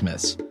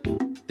knifesmiths.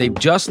 They've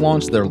just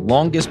launched their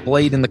longest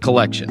blade in the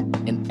collection,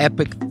 an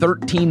epic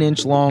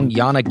 13-inch long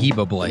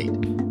Yanagiba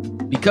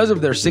blade. Because of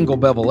their single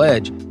bevel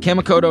edge,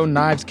 Kamikoto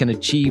knives can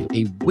achieve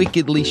a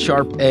wickedly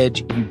sharp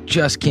edge you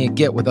just can't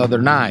get with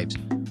other knives.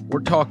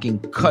 We're talking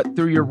cut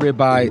through your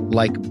ribeye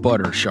like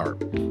butter sharp.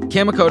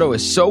 Kamikoto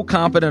is so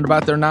confident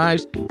about their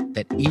knives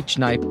that each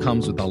knife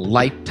comes with a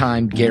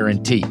lifetime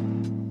guarantee.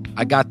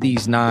 I got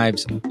these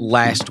knives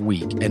last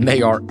week, and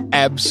they are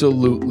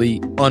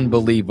absolutely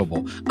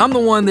unbelievable. I'm the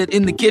one that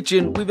in the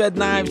kitchen, we've had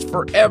knives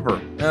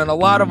forever, and a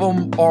lot of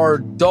them are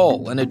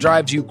dull, and it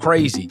drives you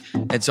crazy.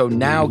 And so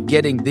now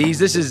getting these,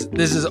 this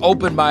has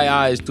opened my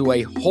eyes to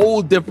a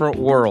whole different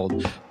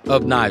world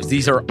of knives.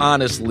 These are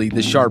honestly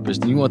the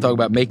sharpest. And you want to talk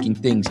about making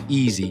things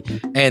easy,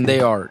 and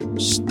they are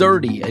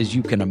sturdy as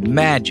you can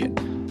imagine.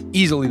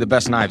 Easily the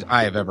best knives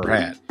I have ever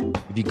had.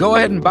 If you go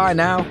ahead and buy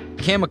now,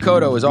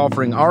 Kamikoto is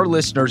offering our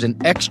listeners an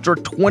extra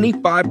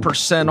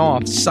 25%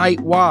 off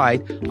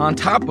site-wide on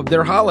top of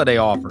their holiday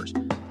offers.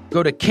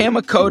 Go to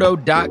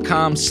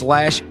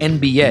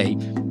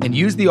kamikoto.com/NBA and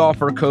use the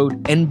offer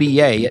code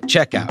NBA at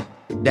checkout.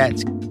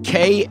 That's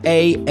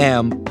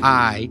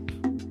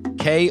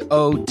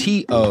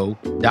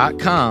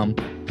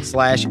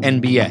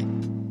KAMIKOTO.com/NBA.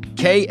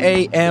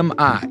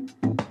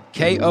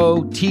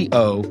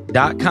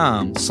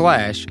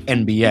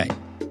 KAMIKOTO.com/NBA.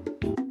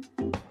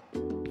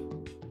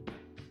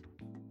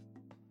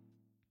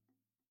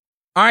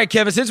 All right,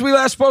 Kevin, since we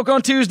last spoke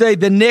on Tuesday,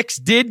 the Knicks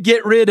did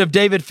get rid of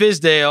David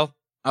Fizdale.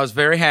 I was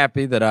very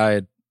happy that I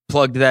had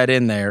plugged that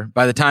in there.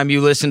 By the time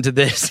you listen to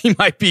this, he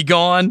might be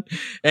gone.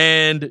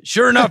 And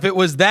sure enough, it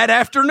was that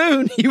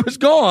afternoon he was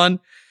gone.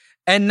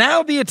 And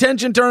now the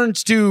attention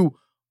turns to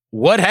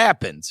what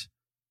happens.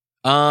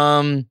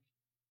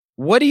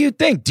 What do you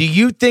think? Do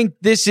you think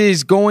this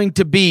is going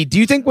to be, do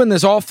you think when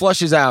this all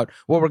flushes out,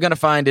 what we're going to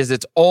find is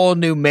it's all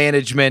new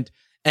management,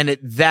 and at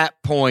that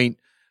point,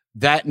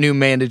 that new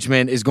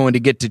management is going to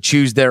get to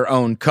choose their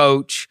own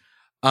coach?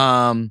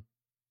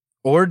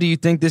 Or do you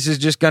think this is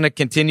just going to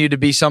continue to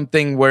be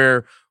something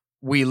where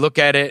we look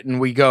at it and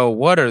we go,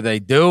 what are they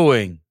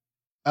doing?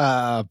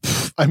 I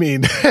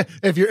mean,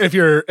 if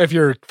you're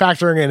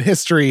factoring in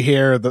history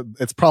here,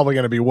 it's probably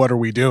going to be, what are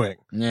we doing?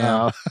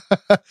 Yeah.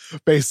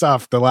 Based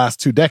off the last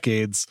 2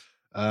 decades.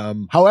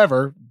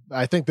 However,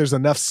 I think there's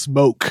enough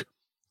smoke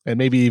and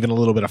maybe even a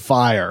little bit of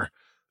fire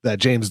that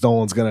James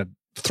Dolan's going to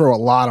throw a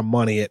lot of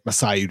money at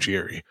Masai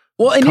Ujiri.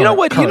 Well, and you know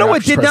what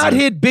did not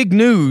hit big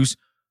news?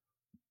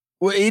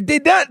 Well,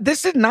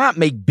 this did not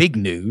make big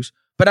news,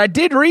 but I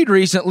did read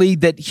recently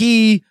that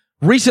he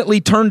recently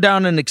turned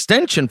down an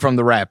extension from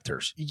the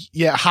Raptors.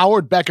 Yeah,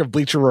 Howard Beck of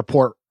Bleacher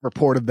Report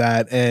reported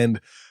that. And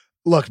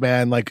look,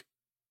 man, like,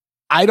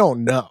 I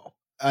don't know.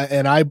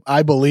 And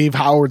I believe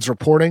Howard's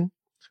reporting.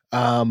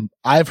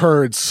 I've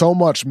heard so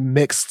much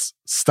mixed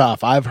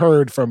stuff. I've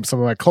heard from some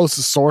of my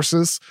closest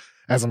sources,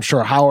 as I'm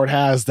sure Howard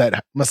has,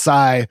 that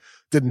Masai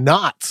did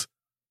not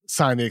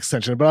sign the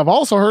extension. But I've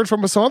also heard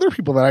from some other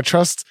people that I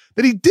trust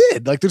that he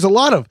did. Like, there's a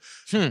lot of,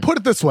 put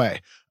it this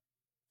way.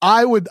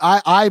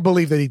 I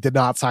believe that he did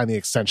not sign the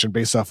extension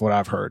based off what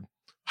I've heard.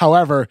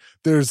 However,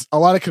 there's a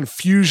lot of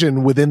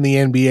confusion within the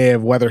NBA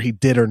of whether he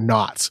did or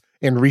not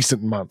in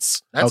recent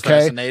months. That's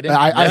fascinating.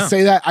 I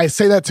say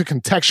that to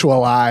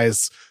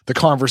contextualize the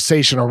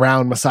conversation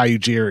around Masai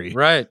Ujiri.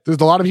 Right. There's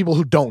a lot of people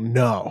who don't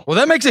know. Well,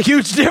 that makes a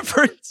huge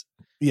difference.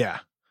 Yeah.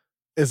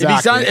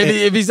 Exactly.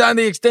 If he signed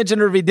the extension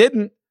or if he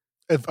didn't.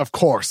 Of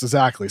course,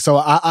 exactly. So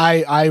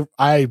I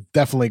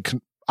definitely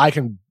I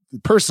can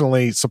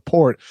personally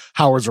support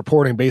Howard's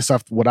reporting based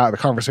off the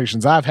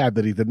conversations I've had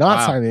that he did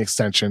not sign the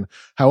extension.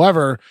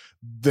 However,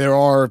 there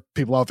are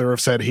people out there who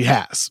have said he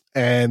has,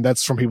 and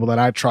that's from people that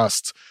I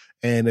trust.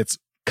 And it's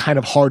kind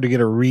of hard to get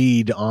a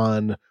read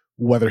on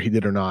whether he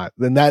did or not.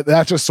 Then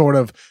that just sort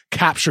of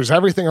captures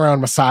everything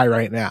around Masai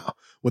right now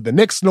with the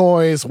Knicks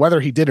noise, whether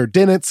he did or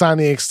didn't sign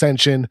the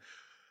extension.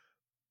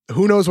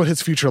 Who knows what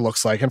his future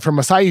looks like? And for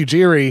Masai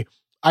Ujiri,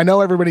 I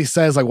know everybody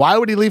says, like, why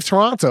would he leave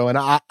Toronto?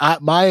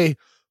 And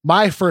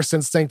my first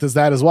instinct is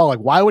that as well. Like,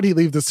 why would he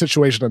leave this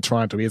situation in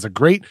Toronto? He has a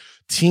great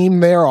team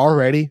there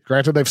already.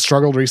 Granted, they've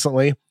struggled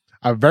recently.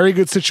 A very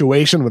good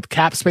situation with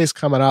cap space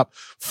coming up,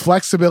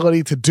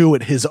 flexibility to do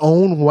it his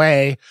own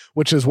way,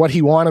 which is what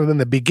he wanted in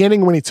the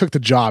beginning when he took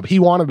the job. He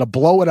wanted to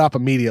blow it up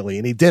immediately,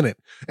 and he didn't.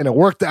 And it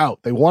worked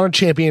out. They won a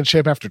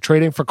championship after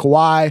trading for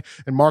Kawhi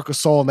and Marc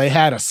Gasol, and they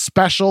had a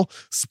special,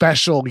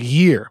 special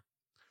year.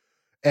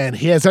 And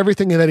he has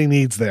everything that he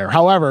needs there.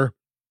 However,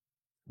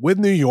 with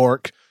New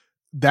York,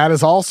 that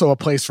is also a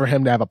place for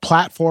him to have a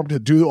platform to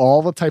do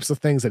all the types of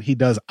things that he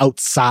does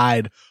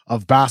outside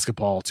of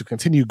basketball, to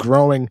continue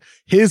growing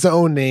his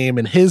own name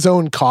and his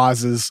own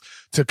causes,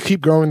 to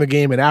keep growing the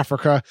game in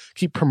Africa,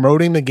 keep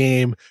promoting the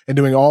game and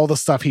doing all the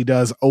stuff he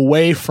does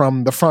away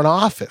from the front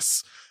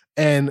office.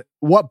 And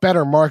what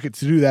better market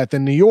to do that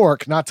than New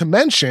York? Not to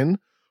mention,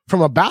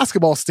 from a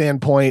basketball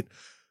standpoint,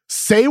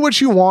 say what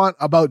you want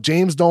about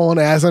James Dolan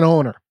as an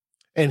owner,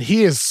 and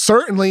he is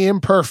certainly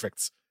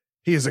imperfect.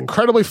 He is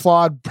incredibly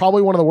flawed,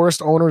 probably one of the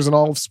worst owners in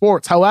all of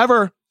sports.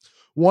 However,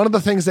 one of the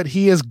things that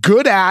he is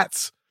good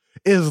at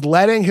is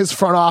letting his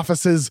front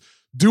offices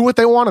do what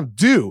they want to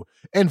do.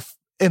 And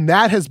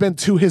that has been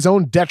to his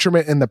own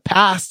detriment in the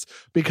past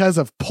because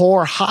of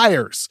poor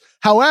hires.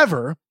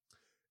 However,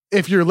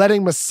 if you're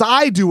letting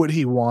Masai do what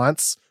he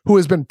wants, who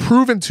has been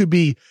proven to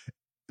be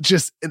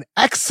just an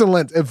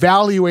excellent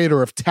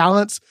evaluator of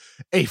talent,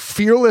 a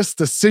fearless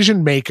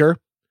decision maker,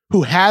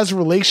 who has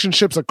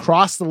relationships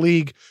across the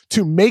league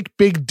to make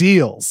big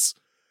deals.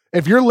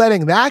 If you're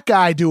letting that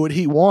guy do what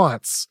he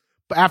wants,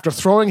 but after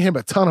throwing him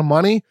a ton of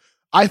money,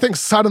 I think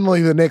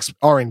suddenly the Knicks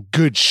are in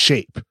good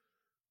shape.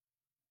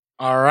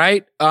 All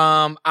right.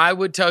 I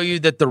would tell you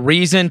that the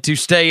reason to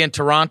stay in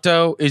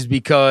Toronto is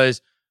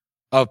because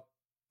of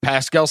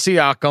Pascal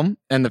Siakam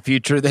and the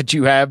future that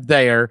you have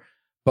there,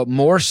 but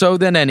more so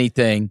than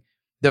anything,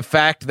 the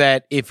fact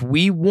that if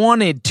we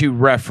wanted to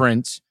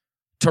reference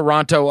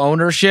Toronto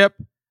ownership,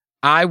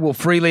 I will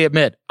freely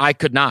admit I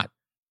could not.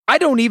 I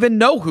don't even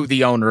know who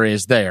the owner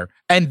is there.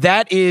 And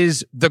that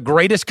is the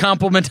greatest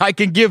compliment I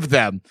can give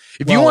them.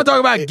 If you want to talk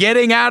about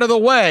getting out of the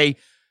way,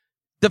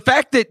 the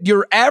fact that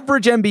your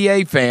average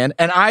NBA fan,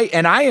 and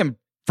I am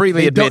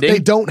freely admitting, they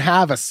don't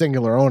have a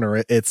singular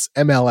owner. It's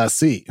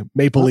MLSE,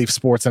 Maple Leaf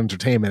Sports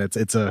Entertainment.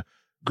 It's a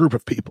group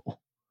of people.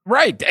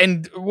 Right.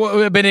 And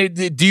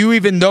do you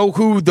even know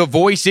who the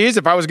voice is?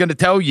 If I was going to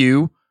tell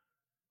you,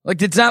 like,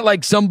 it's not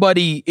like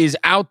somebody is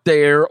out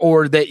there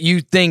or that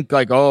you think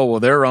like, oh, well,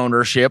 their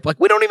ownership. Like,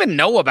 we don't even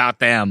know about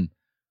them.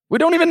 We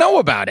don't even know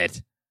about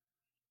it.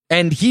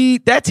 And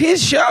that's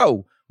his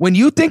show. When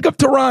you think of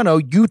Toronto,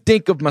 you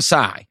think of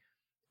Masai.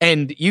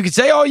 And you can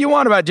say all you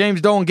want about James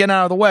Dolan getting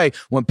out of the way.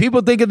 When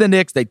people think of the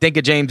Knicks, they think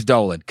of James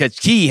Dolan because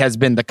he has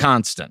been the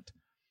constant.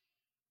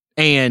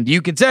 And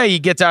you can say he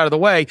gets out of the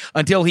way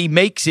until he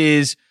makes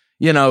his,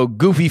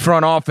 goofy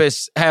front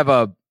office have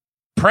a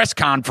press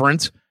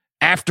conference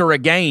after a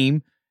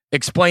game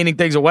explaining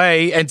things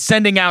away and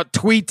sending out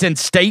tweets and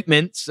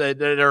statements that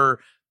are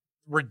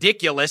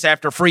ridiculous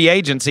after free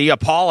agency,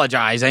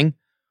 apologizing.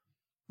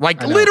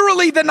 Like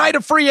literally the night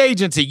of free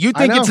agency. You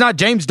think it's not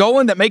James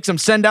Dolan that makes him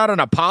send out an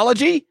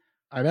apology?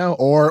 I know.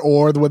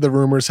 Or when the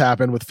rumors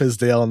happen with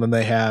Fizdale and then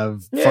they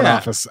have front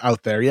office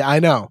out there. Yeah, I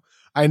know.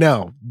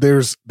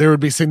 There would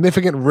be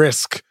significant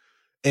risk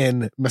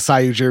in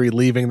Masai Ujiri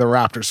leaving the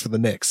Raptors for the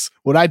Knicks.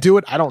 Would I do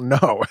it? I don't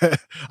know.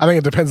 I think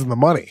it depends on the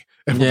money.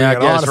 I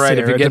guess, right.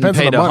 If you're getting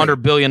paid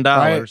 $100 billion,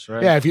 right?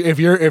 Yeah,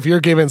 if you're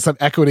given some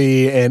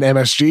equity in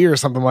MSG or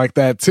something like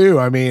that too,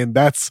 I mean,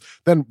 then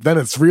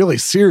it's really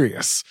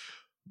serious.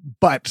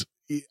 But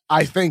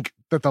I think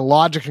that the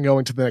logic in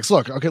going to the Knicks.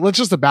 Look, okay, let's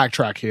just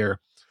backtrack here.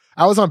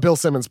 I was on Bill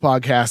Simmons'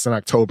 podcast in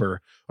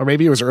October, or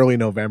maybe it was early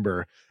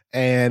November,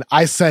 and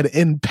I said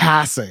in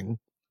passing,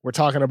 we're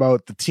talking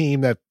about the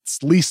team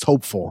that's least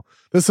hopeful.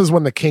 This is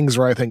when the Kings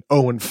were, I think,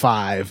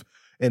 0-5,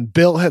 and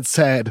Bill had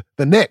said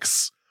the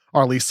Knicks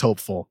are least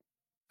hopeful.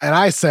 And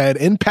I said,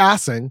 in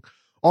passing,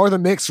 are the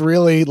Knicks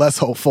really less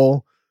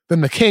hopeful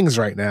than the Kings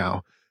right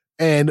now?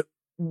 And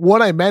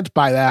what I meant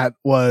by that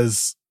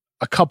was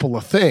a couple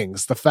of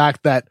things. The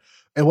fact that,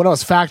 and what I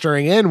was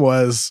factoring in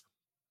was,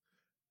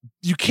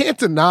 you can't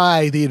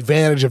deny the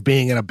advantage of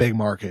being in a big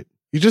market.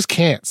 You just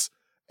can't.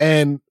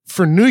 And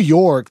for New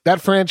York,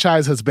 that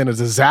franchise has been a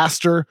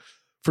disaster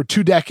for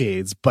 2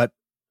 decades. But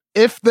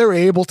if they're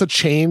able to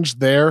change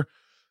their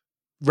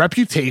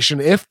reputation,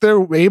 if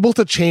they're able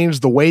to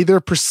change the way they're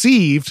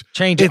perceived,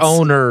 change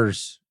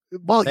owners.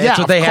 Well, that's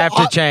what they have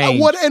to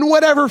change. In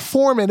whatever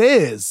form it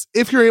is,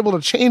 if you're able to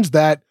change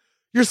that,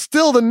 you're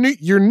still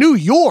you're New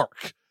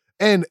York.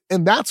 And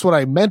that's what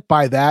I meant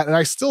by that. And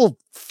I still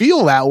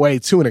feel that way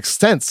to an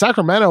extent.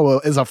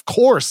 Sacramento is, of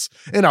course,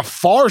 in a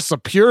far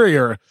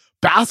superior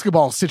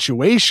basketball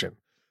situation.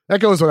 That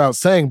goes without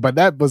saying, but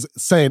that was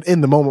saying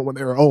in the moment when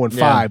they were 0-5.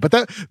 Yeah.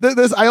 But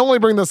this I only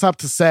bring this up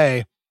to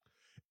say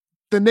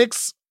the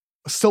Knicks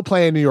still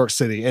play in New York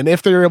City. And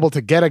if they're able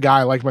to get a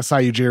guy like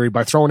Masai Ujiri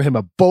by throwing him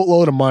a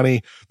boatload of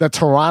money that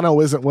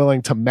Toronto isn't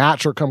willing to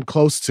match or come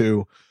close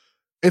to,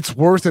 it's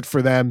worth it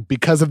for them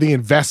because of the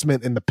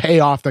investment and the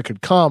payoff that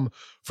could come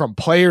from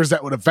players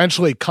that would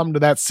eventually come to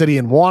that city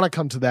and want to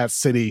come to that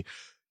city.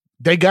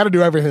 They got to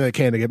do everything they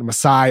can to get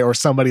Masai or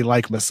somebody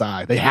like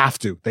Masai. They have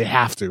to.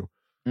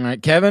 All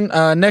right, Kevin.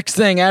 Next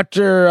thing,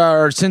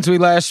 since we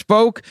last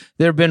spoke,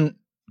 there have been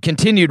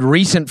continued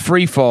recent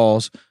free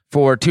falls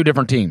for two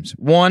different teams.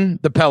 One,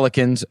 the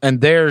Pelicans,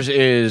 and theirs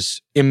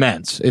is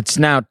immense. It's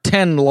now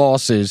 10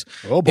 losses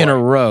in a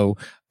row.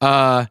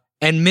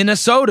 And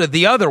Minnesota,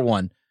 the other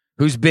one,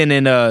 who's been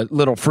in a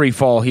little free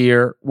fall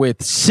here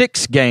with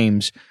 6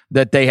 games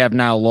that they have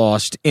now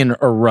lost in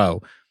a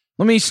row.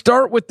 Let me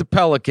start with the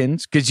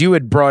Pelicans, because you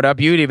had brought up,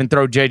 you'd even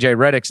throw J.J.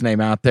 Redick's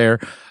name out there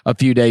a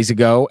few days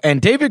ago,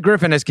 and David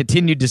Griffin has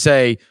continued to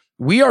say,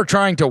 we are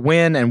trying to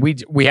win, and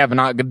we have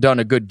not done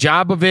a good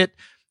job of it.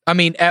 I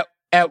mean,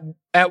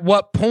 at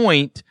what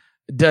point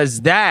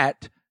does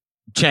that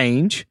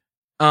change?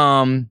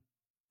 All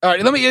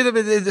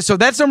right, so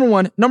that's number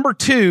one. Number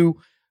two,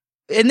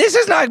 and this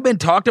has not been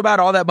talked about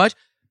all that much.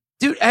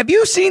 Dude, have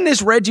you seen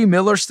this Reggie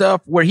Miller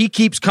stuff where he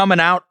keeps coming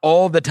out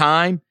all the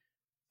time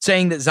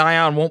saying that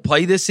Zion won't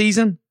play this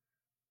season?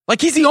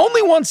 Like, he's the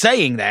only one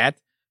saying that,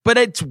 but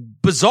it's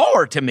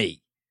bizarre to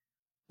me.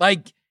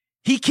 Like,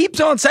 he keeps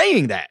on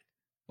saying that.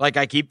 Like,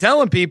 I keep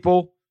telling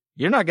people,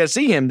 you're not going to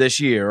see him this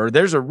year, or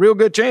there's a real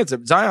good chance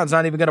that Zion's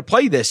not even going to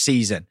play this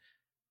season.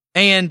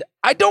 And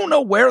I don't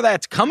know where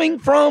that's coming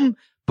from,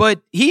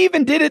 but he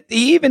even did it.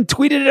 He even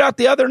tweeted it out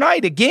the other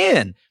night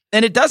again.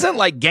 And it doesn't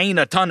like gain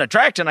a ton of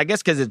traction, I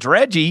guess, because it's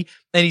Reggie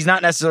and he's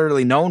not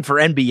necessarily known for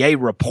NBA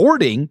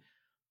reporting,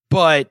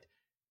 but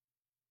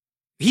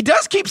he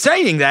does keep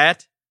saying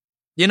that,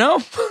 you know,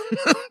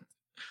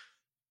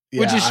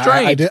 which is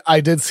strange.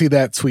 I did see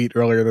that tweet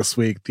earlier this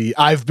week. The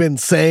I've been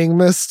saying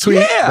this tweet.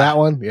 Yeah. That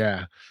one.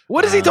 Yeah.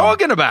 What is he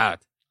talking about?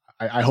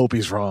 I hope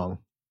he's wrong.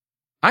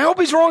 I hope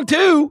he's wrong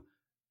too,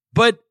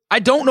 but I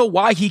don't know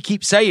why he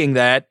keeps saying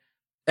that.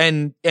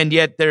 And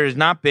yet there has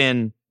not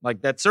been,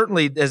 like, that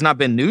certainly has not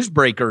been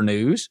newsbreaker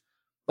news.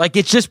 Like,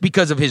 it's just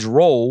because of his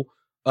role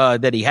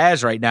that he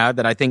has right now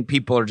that I think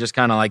people are just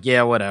kind of like,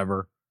 yeah,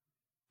 whatever.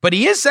 But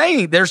he is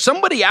saying, there's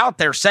somebody out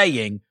there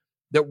saying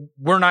that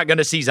we're not going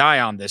to see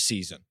Zion this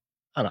season.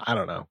 I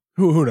don't know.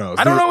 Who knows?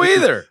 I don't know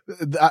either.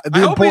 I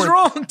hope he's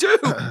wrong too.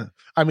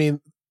 I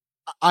mean,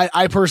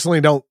 I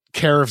personally don't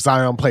care if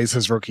Zion plays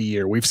his rookie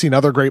year. We've seen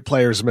other great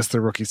players miss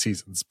their rookie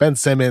seasons. Ben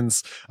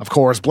Simmons, of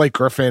course, Blake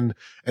Griffin,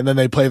 and then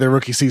they play their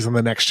rookie season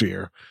the next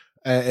year.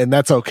 And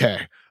that's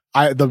okay.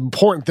 The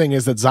important thing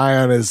is that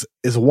Zion is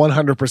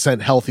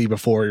 100% healthy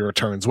before he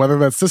returns. Whether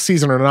that's this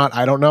season or not,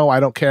 I don't know. I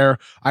don't care.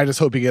 I just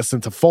hope he gets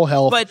into full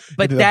health, but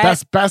into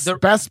the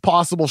best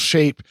possible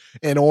shape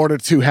in order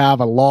to have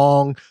a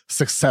long,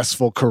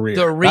 successful career.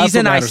 The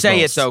reason I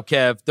say it though,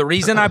 Kev, the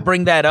reason I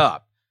bring that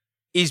up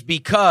is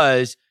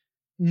because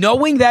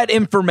knowing that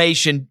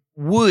information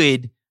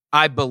would,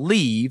 I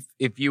believe,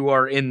 if you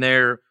are in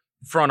their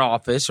front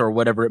office or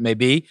whatever it may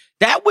be,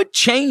 that would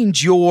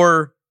change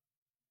your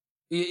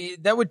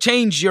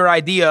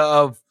idea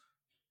of,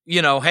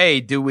 you know, hey,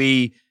 do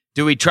we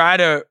try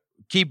to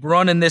keep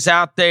running this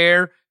out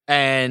there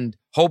and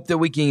hope that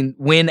we can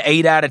win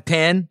 8 out of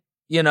 10,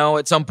 you know,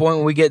 at some point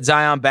when we get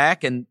Zion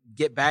back and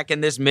get back in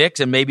this mix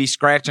and maybe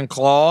scratch and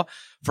claw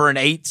for an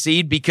 8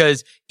 seed?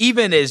 Because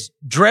even as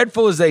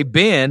dreadful as they've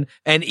been,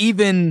 and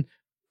even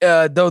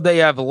though they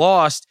have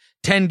lost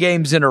 10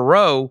 games in a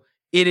row,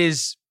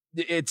 it's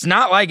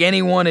not like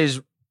anyone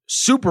is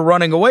super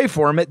running away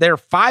from it. They're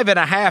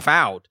 5.5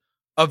 out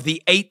of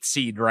the 8th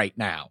seed right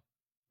now,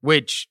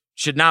 which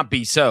should not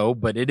be so,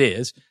 but it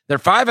is. They're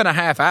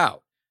 5.5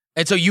 out.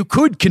 And so you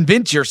could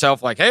convince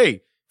yourself like, hey,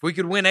 if we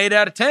could win 8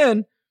 out of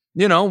 10,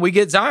 you know, we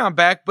get Zion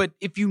back. But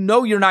if you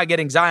know you're not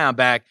getting Zion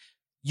back,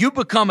 you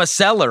become a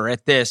seller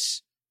at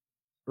this,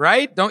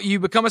 right? Don't you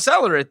become a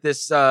seller at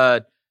this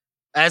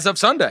as of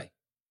Sunday?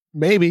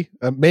 Maybe,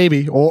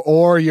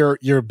 or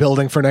you're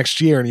building for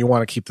next year and you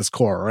want to keep this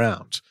core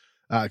around.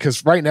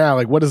 Because right now,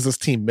 like, what is this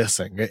team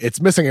missing?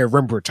 It's missing a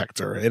rim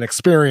protector, an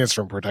experienced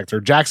rim protector.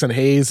 Jackson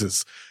Hayes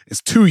is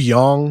too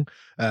young.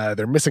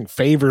 They're missing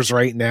Favors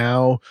right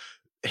now.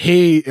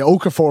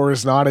 Okafor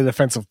is not a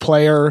defensive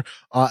player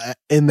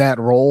in that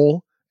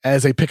role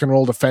as a pick and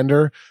roll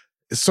defender.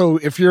 So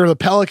if you're the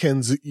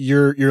Pelicans,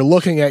 you're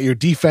looking at your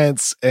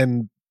defense,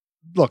 and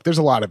look, there's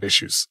a lot of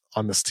issues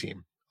on this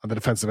team on the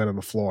defensive end of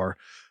the floor.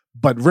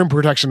 But rim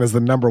protection is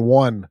the number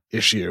one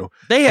issue.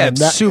 They have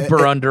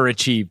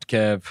underachieved,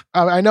 Kev.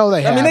 I know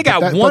they have. I mean, they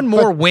got one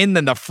more win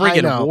than the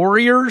friggin'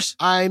 Warriors.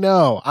 I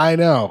know.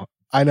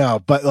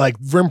 But like,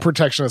 rim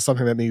protection is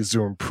something that needs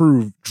to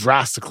improve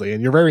drastically.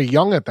 And you're very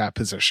young at that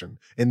position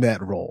in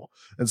that role.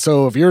 And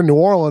so if you're New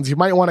Orleans, you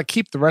might want to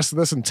keep the rest of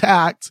this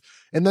intact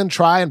and then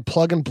try and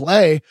plug and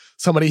play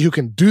somebody who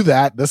can do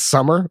that this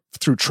summer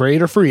through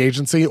trade or free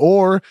agency,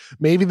 or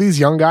maybe these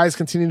young guys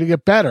continue to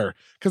get better.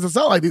 Because it's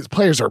not like these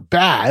players are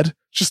bad,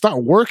 it's just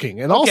not working.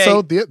 And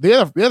also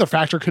the other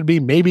factor could be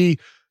maybe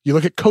you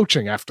look at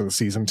coaching after the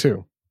season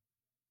too.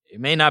 It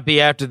may not be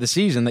after the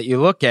season that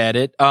you look at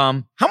it.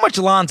 How much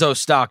Lonzo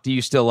stock do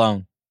you still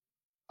own?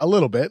 A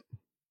little bit.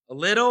 A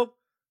little?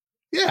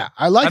 Yeah,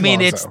 I like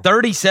Lonzo. It's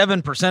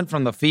 37%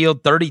 from the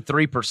field,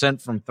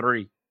 33% from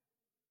three.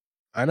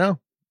 I know.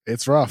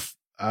 It's rough.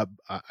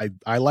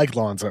 I like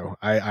Lonzo.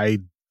 I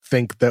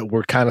think that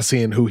we're kind of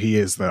seeing who he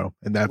is, though.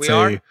 And that's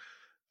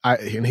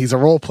and he's a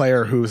role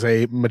player who's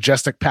a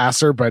majestic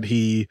passer, but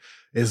he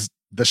is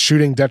the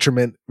shooting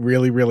detriment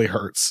really, really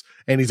hurts.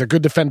 And he's a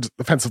good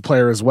defensive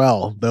player as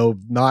well, though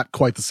not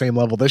quite the same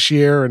level this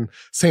year. And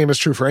same is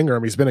true for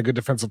Ingram. He's been a good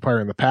defensive player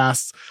in the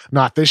past,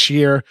 not this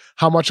year.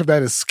 How much of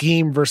that is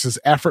scheme versus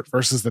effort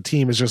versus the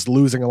team is just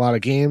losing a lot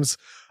of games?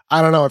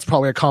 I don't know. It's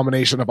probably a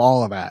combination of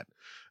all of that.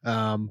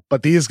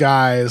 But these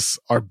guys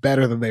are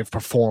better than they've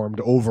performed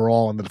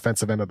overall on the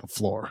defensive end of the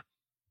floor.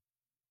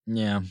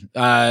 Yeah.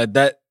 And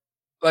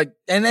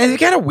they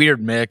got a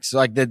weird mix.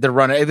 Like they're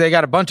running, they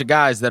got a bunch of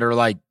guys that are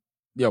like,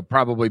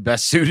 probably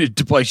best suited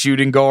to play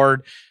shooting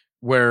guard,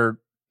 where,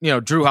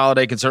 Drew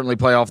Holiday can certainly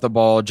play off the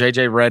ball.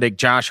 JJ Redick,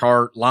 Josh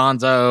Hart,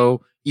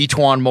 Lonzo,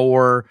 Etuan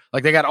Moore.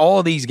 Like they got all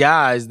of these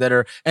guys that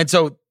are, and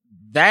so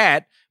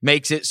that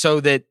makes it so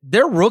that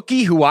their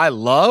rookie, who I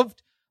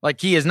loved,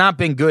 like he has not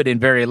been good in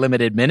very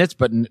limited minutes,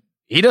 but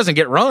he doesn't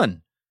get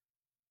run,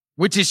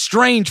 which is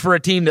strange for a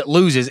team that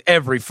loses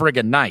every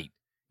friggin' night.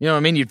 You know what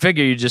I mean? You'd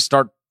figure you just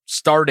start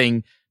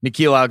starting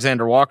Nickeil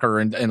Alexander-Walker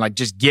and like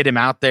just get him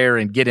out there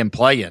and get him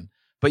playing.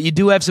 But you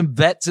do have some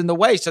vets in the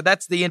way. So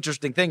that's the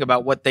interesting thing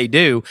about what they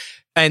do.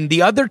 And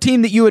the other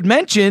team that you had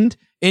mentioned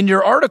in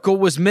your article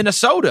was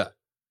Minnesota.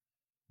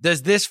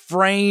 Does this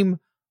frame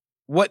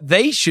what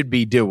they should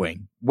be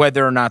doing,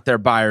 whether or not they're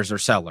buyers or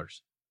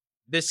sellers?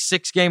 This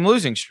 6-game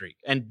losing streak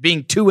and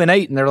being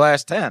 2-8 in their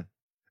last 10.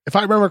 If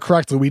I remember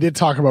correctly, we did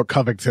talk about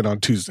Covington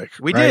on Tuesday.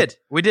 We did.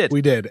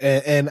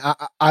 And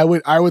I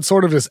would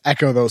sort of just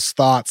echo those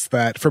thoughts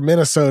that for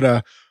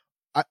Minnesota,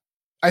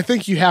 I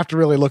think you have to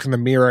really look in the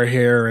mirror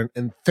here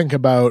and think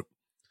about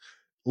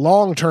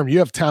long term. You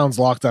have Towns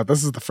locked up.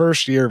 This is the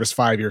first year of his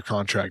 5-year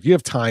contract. You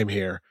have time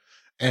here,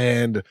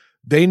 and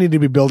they need to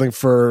be building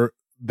for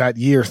that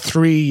year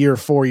 3, year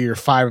 4, year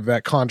 5 of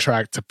that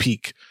contract to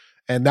peak.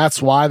 And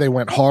that's why they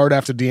went hard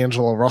after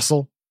D'Angelo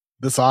Russell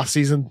this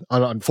offseason.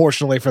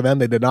 Unfortunately for them,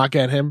 they did not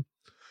get him.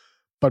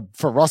 But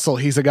for Russell,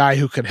 he's a guy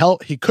who could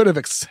help. He could have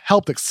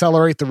helped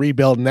accelerate the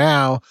rebuild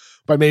now,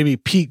 but maybe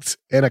peaked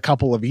in a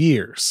couple of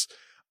years.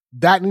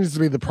 That needs to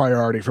be the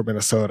priority for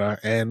Minnesota.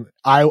 And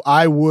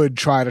I would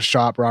try to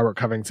shop Robert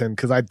Covington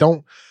because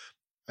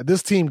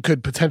this team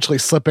could potentially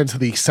slip into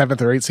the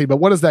 7th or 8th seed.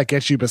 But what does that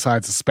get you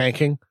besides a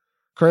spanking,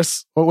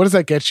 Chris? What does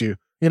that get you?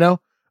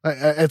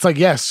 It's like,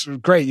 yes,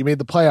 great, you made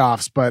the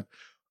playoffs, but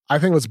I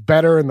think what's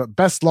better in the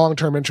best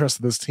long-term interest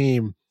of this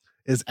team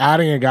is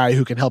adding a guy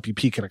who can help you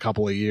peak in a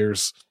couple of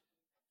years.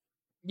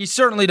 You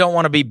certainly don't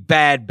want to be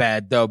bad,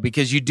 though,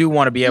 because you do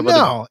want to be able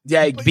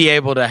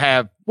to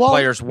have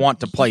players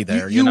want to play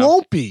there. You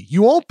won't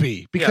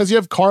be because you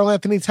have Karl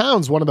Anthony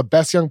Towns, one of the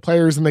best young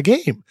players in the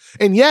game.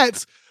 And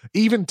yet,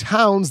 even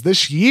Towns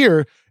this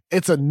year,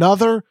 it's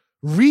another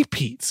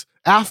repeat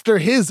after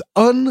his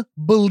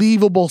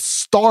unbelievable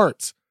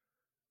start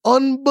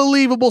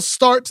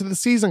to the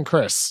season,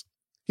 Chris.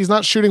 He's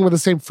not shooting with the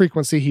same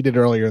frequency he did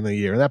earlier in the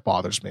year. And that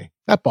bothers me.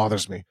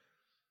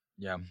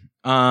 Yeah.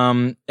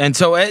 And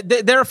so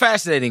they're a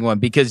fascinating one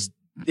because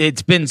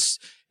it's been,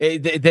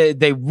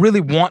 they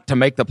really want to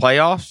make the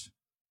playoffs.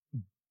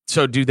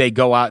 So do they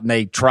go out and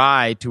they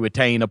try to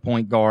attain a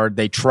point guard?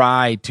 They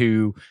try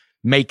to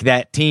make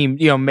that team,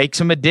 make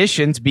some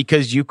additions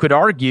because you could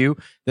argue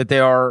that they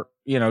are,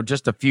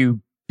 just a few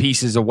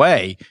pieces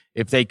away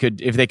if they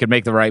could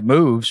make the right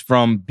moves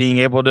from being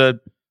able to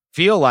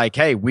feel like,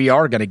 hey, we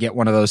are going to get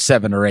one of those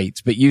 7 or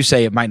 8s, but you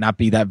say it might not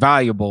be that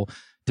valuable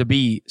to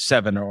be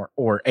 7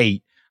 or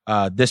 8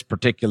 this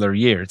particular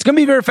year. It's going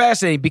to be very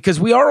fascinating because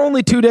we are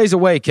only 2 days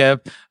away,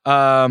 Kev,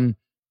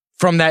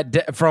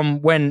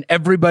 from when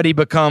everybody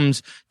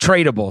becomes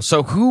tradable.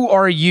 So who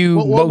are you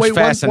most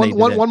fascinated?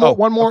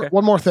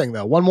 One more thing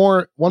though. One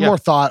more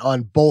thought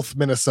on both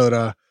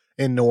Minnesota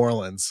and New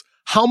Orleans.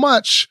 How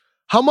much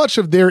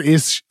of their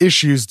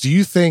issues do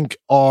you think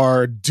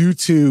are due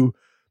to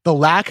the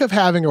lack of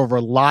having a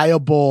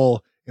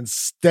reliable and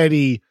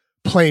steady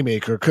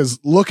playmaker? Because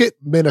look at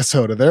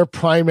Minnesota. Their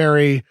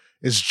primary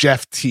is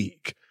Jeff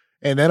Teague.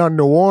 And then on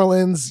New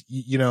Orleans,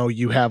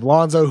 you have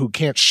Lonzo who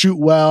can't shoot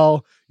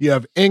well. You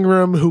have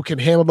Ingram who can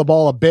handle the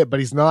ball a bit, but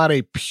he's not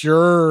a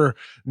pure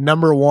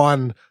number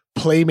one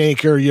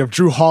playmaker. You have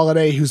Drew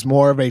Holiday, who's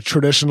more of a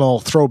traditional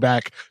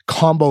throwback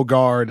combo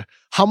guard.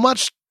 How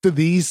much do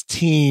these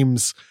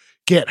teams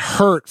get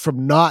hurt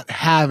from not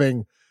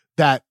having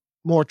that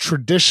more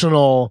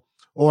traditional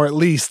or at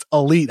least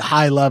elite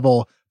high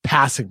level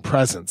passing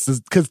presence?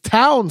 Because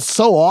Towns,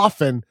 so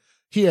often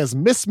he has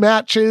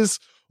mismatches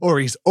or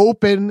he's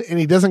open and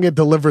he doesn't get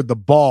delivered the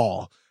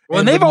ball. Well,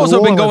 and they've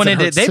also been going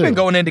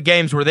into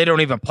games where they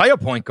don't even play a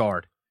point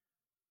guard.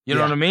 You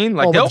know what I mean?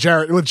 Like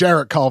with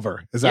Jarrett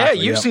Culver. Exactly.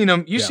 Yeah,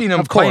 you've seen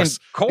him playing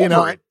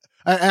Culver.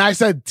 And I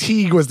said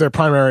Teague was their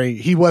primary.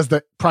 He was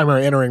the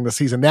primary entering the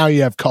season. Now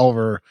you have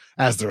Culver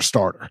as their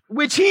starter,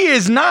 which he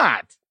is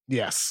not.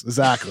 Yes,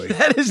 exactly.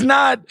 That is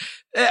not,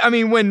 I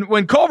mean,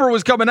 when Culver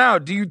was coming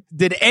out,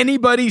 did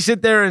anybody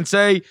sit there and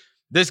say,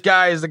 this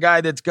guy is the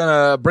guy that's going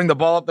to bring the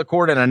ball up the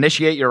court and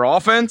initiate your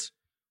offense?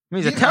 I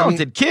mean, he's a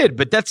talented kid,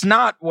 but that's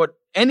not what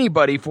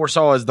anybody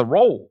foresaw as the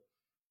role.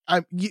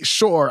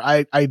 Sure.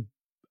 I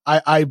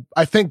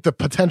think the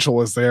potential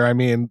was there. I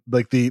mean,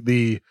 like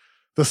the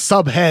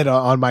subhead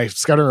on my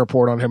scouting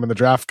report on him in the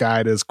draft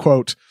guide is,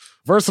 quote,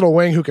 versatile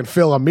wing who can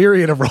fill a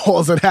myriad of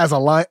roles and has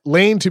a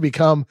lane to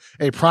become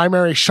a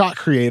primary shot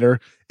creator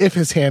if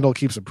his handle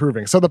keeps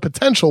improving. So the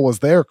potential was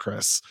there,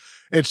 Chris.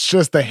 It's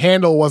just the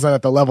handle wasn't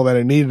at the level that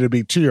it needed to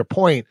be, to your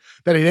point,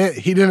 that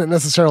he didn't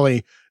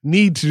necessarily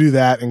need to do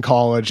that in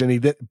college,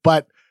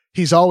 but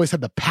he's always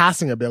had the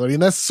passing ability.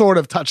 And this sort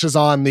of touches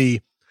on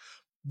the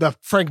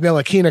Frank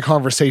Ntilikina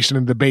conversation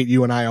and debate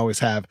you and I always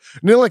have.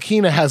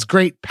 Ntilikina has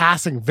great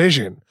passing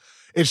vision.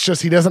 It's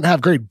just he doesn't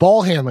have great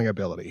ball handling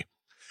ability.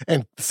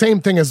 And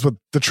same thing is with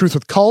the truth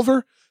with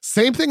Culver.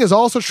 Same thing is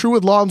also true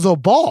with Lonzo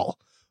Ball.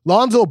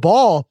 Lonzo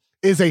Ball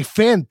is a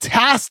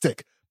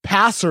fantastic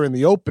passer in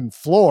the open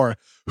floor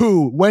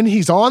who, when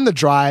he's on the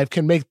drive,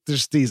 can make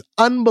just these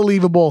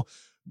unbelievable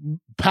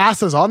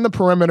passes on the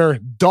perimeter,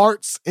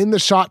 darts in the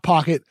shot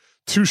pocket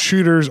to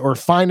shooters or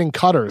finding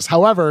cutters.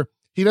 However,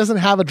 he doesn't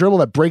have a dribble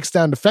that breaks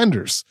down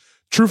defenders.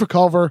 True for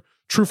Culver,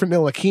 true for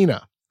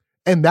Ntilikina.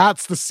 And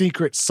that's the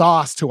secret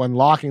sauce to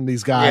unlocking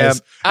these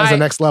guys as a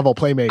next level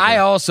playmaker. I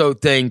also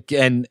think,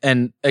 and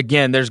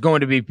again, there's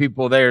going to be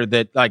people there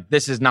that like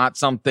this is not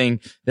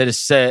something that is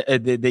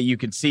said that you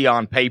can see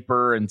on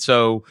paper, and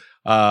so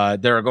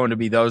there are going to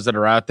be those that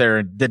are out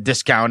there that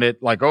discount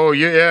it, like, oh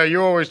yeah, you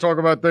always talk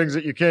about things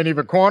that you can't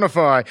even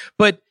quantify.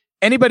 But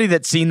anybody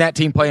that's seen that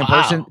team play in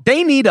person,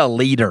 they need a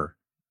leader.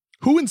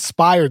 Who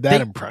inspired that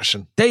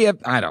impression? They have,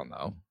 I don't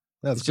know.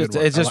 That's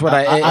it's just what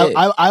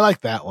I like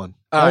that one.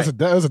 That was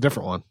a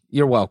different one.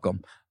 You're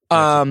welcome.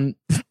 They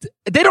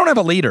don't have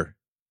a leader.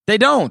 They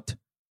don't.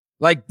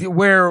 Like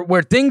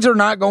where things are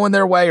not going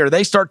their way, or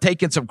they start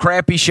taking some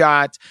crappy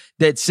shots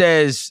that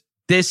says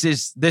this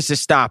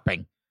is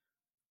stopping.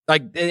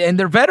 Like, and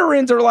their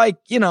veterans are like,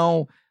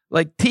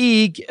 like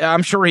Teague.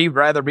 I'm sure he'd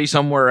rather be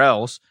somewhere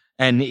else,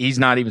 and he's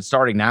not even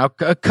starting now.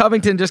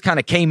 Covington just kind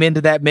of came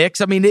into that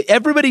mix. I mean,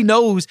 everybody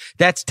knows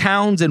that's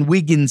Towns and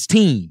Wiggins'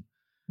 team.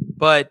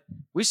 But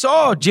we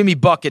saw Jimmy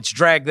Buckets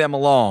drag them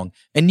along,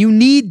 and you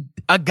need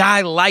a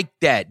guy like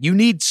that. You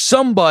need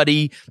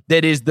somebody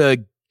that is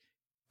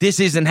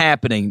this isn't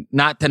happening,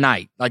 not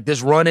tonight. Like,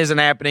 this run isn't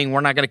happening. We're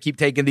not going to keep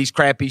taking these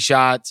crappy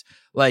shots.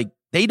 Like,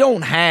 they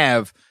don't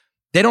have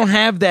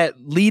that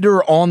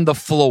leader on the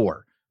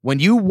floor. When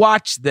you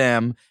watch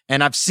them,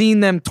 and I've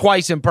seen them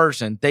twice in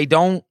person,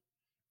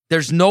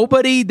 there's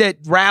nobody that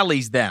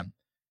rallies them,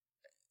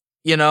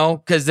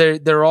 because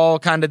they're all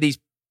kind of these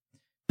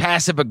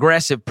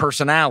passive-aggressive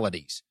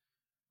personalities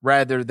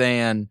rather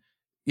than,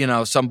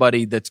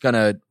 somebody that's going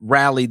to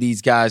rally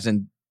these guys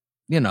and,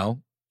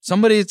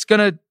 somebody that's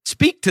going to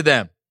speak to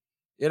them,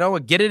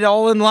 and get it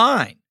all in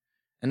line.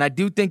 And I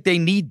do think they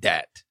need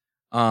that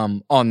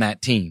on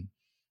that team.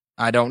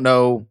 I don't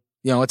know,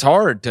 it's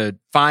hard to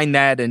find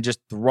that and just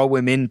throw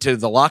him into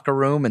the locker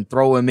room and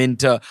throw him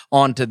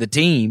onto the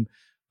team,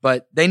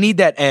 but they need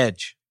that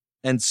edge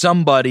and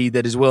somebody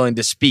that is willing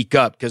to speak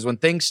up, because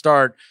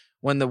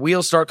when the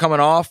wheels start coming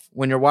off,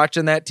 when you're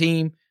watching that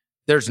team,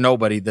 there's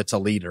nobody that's a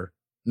leader.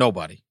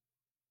 Nobody.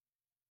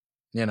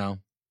 We'll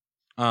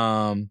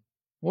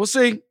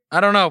see.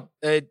 I don't know.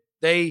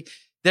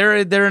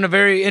 They're in a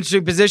very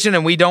interesting position,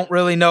 and we don't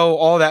really know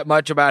all that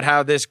much about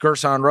how this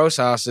Gerson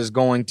Rosas is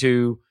going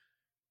to,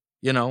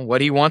 what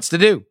he wants to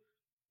do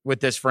with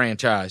this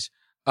franchise,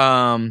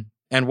 and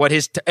what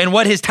his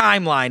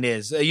timeline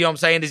is. You know what I'm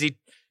saying?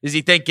 Is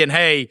he thinking,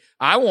 hey,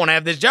 I won't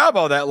have this job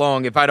all that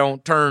long if I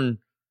don't turn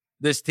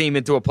this team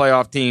into a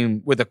playoff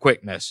team with a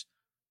quickness?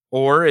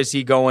 Or is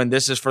he going,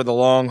 this is for the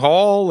long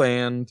haul,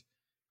 and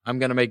I'm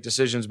going to make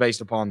decisions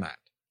based upon that?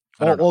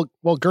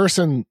 Well,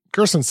 Gerson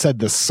said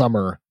this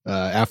summer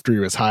after he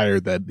was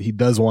hired that he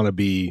does want to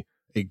be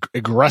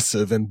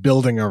aggressive in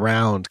building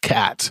around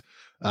Cat.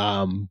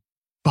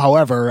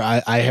 However,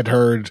 I had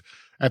heard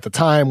at the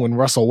time when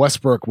Russell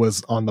Westbrook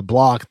was on the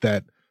block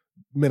that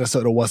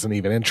Minnesota wasn't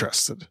even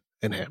interested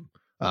in him.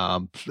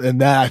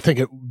 And that, I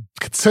think,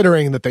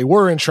 considering that they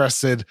were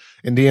interested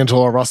in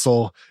D'Angelo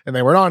Russell and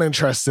they were not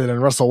interested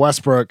in Russell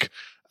Westbrook,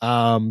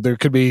 there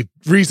could be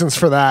reasons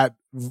for that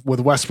with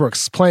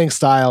Westbrook's playing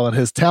style and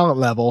his talent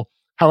level.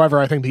 However,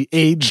 I think the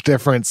age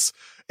difference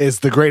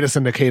is the greatest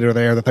indicator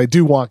there that they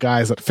do want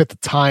guys that fit the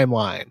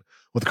timeline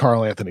with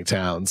Karl Anthony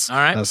Towns. All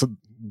right. So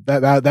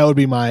that would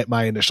be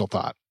my initial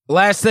thought.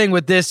 Last thing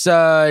with this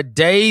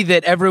day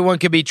that everyone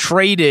could be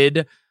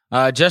traded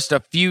just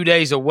a few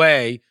days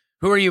away.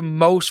 Who are you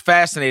most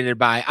fascinated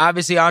by?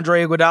 Obviously,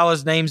 Andre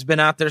Iguodala's name's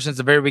been out there since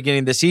the very beginning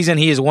of the season.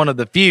 He is one of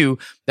the few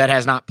that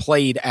has not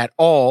played at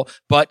all,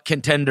 but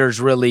contenders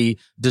really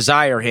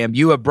desire him.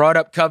 You have brought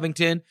up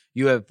Covington.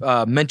 You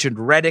have mentioned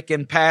Redick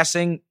in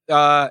passing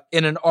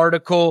in an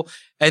article.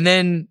 And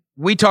then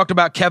we talked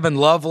about Kevin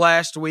Love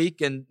last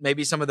week and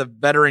maybe some of the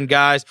veteran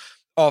guys.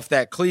 off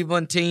that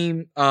Cleveland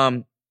team.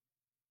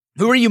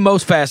 Who are you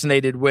most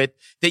fascinated with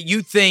that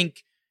you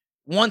think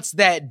once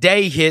that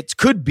day hits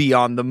could be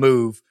on the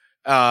move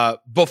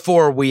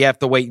before we have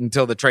to wait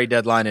until the trade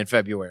deadline in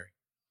February?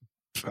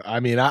 I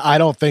mean, I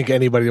don't think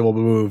anybody will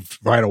move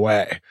right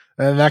away,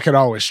 and that could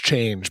always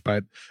change.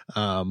 But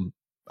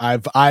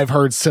I've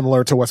heard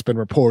similar to what's been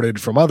reported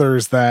from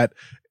others that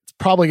it's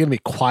probably going to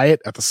be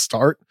quiet at the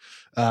start.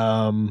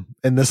 And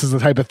this is the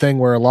type of thing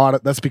where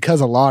that's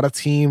because a lot of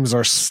teams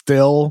are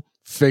still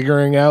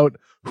figuring out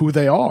who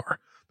they are.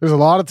 There's a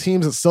lot of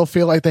teams that still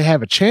feel like they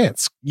have a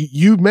chance.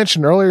 You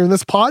mentioned earlier in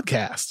this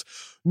podcast,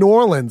 New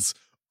Orleans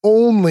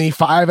only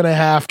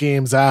 5.5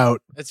 games out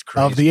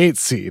of the 8th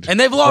seed. And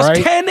they've lost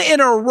 10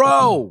 in a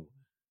row.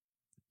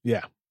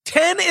 Yeah.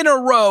 10 in a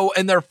row,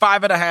 and they're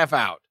 5.5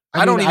 out.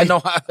 I don't even know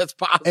how that's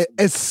possible.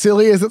 As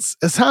silly as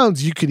it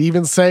sounds, you could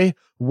even say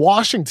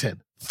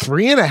Washington,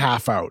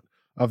 3.5 out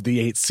of the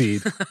 8th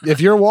seed. If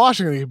you're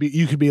Washington,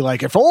 you could be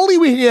like, if only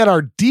we can get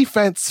our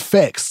defense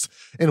fixed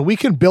and we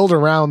can build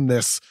around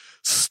this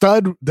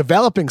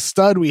developing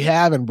stud we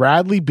have in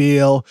Bradley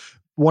Beal,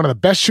 one of the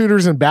best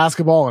shooters in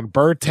basketball, and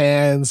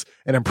Bertans,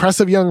 an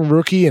impressive young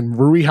rookie, and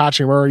Rui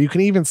Hachimura. You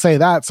can even say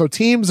that. So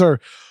teams are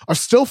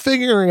still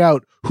figuring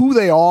out who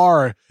they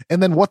are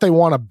and then what they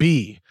want to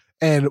be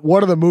and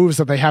what are the moves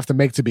that they have to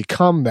make to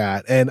become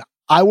that. And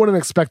I wouldn't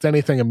expect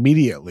anything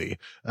immediately.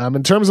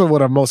 In terms of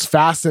what I'm most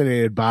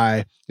fascinated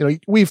by,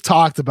 we've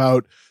talked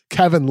about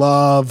Kevin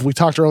Love. We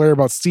talked earlier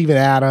about Steven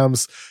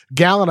Adams,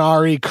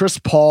 Gallinari, Chris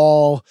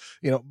Paul,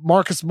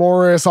 Marcus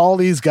Morris, all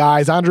these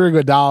guys, Andre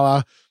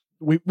Iguodala.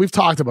 We've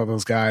talked about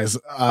those guys.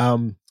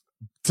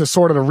 To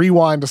sort of the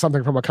rewind to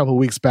something from a couple of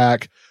weeks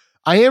back,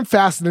 I am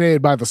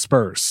fascinated by the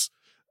Spurs.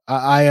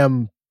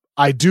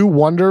 I do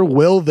wonder,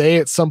 will they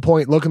at some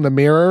point look in the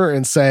mirror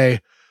and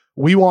say,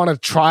 we want to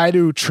try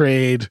to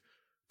trade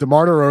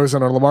DeMar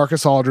DeRozan or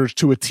LaMarcus Aldridge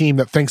to a team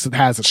that thinks it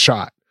has a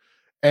shot?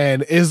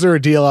 And is there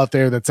a deal out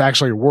there that's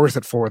actually worth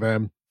it for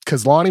them?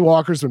 Because Lonnie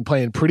Walker's been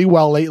playing pretty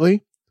well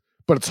lately,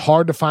 but it's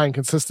hard to find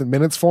consistent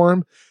minutes for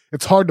him.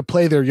 It's hard to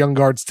play their young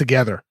guards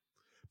together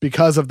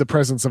because of the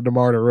presence of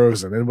DeMar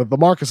DeRozan. And with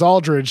LaMarcus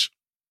Aldridge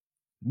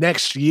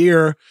next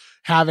year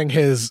having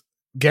his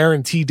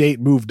guarantee date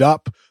moved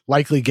up,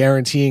 likely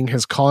guaranteeing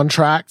his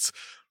contracts,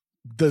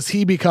 does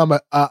he become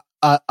a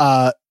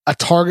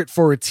target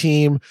for a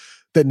team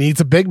that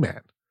needs a big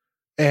man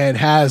and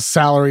has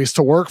salaries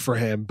to work for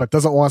him, but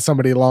doesn't want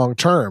somebody long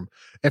term?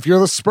 If you're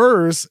the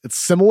Spurs, it's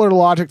similar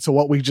logic to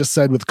what we just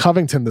said with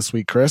Covington this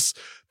week, Chris,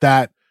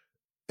 that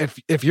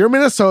if you're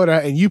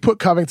Minnesota and you put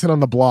Covington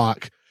on the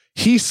block,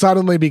 he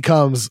suddenly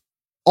becomes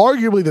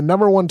arguably the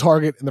number one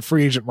target in the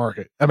free agent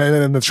market. I mean,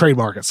 in the trade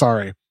market,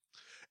 sorry.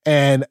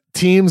 And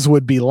teams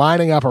would be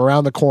lining up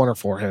around the corner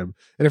for him.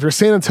 And if you're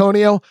San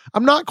Antonio,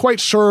 I'm not quite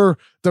sure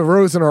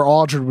DeRozan or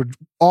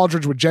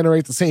Aldridge would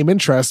generate the same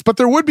interest, but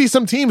there would be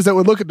some teams that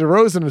would look at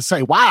DeRozan and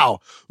say, wow,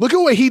 look at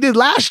what he did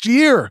last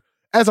year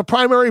as a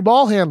primary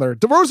ball handler.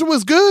 DeRozan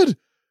was good.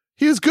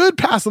 He was good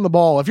passing the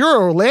ball. If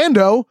you're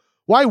Orlando,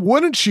 why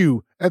wouldn't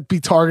you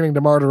be targeting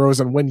DeMar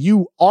DeRozan when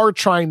you are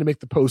trying to make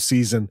the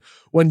postseason,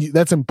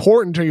 that's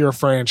important to your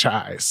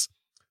franchise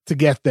to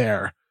get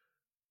there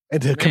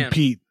and to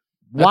compete?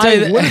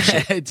 Why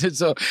wouldn't you?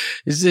 So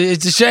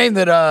it's a shame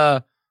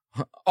that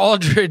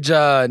Aldridge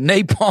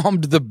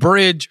napalmed the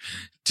bridge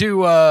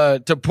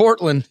to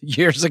Portland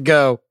years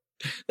ago.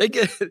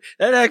 That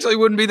actually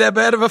wouldn't be that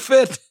bad of a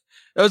fit.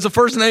 That was the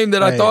first name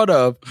that I thought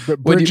of. But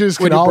bridges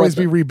can always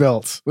be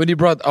rebuilt. When you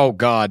brought, oh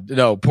God,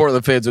 no,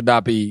 Portland fans would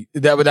not be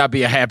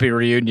a happy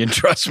reunion.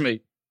 Trust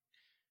me.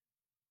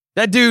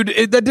 That dude,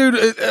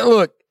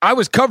 look, I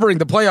was covering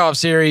the playoff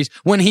series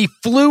when he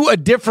flew a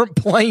different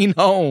plane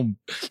home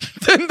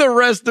than the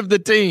rest of the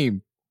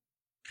team.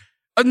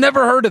 I've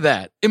never heard of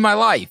that in my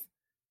life.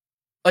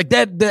 Like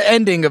that, the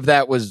ending of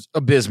that was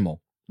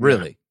abysmal.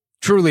 Really,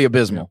 truly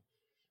abysmal.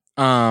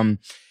 Yeah.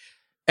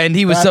 And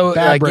he was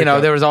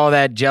there was all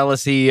that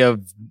jealousy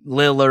of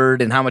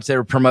Lillard and how much they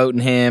were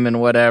promoting him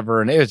and whatever.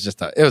 And it was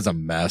just it was a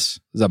mess.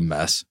 It was a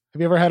mess. Have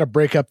you ever had a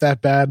breakup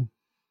that bad?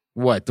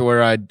 What,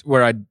 where I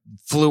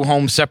flew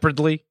home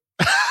separately?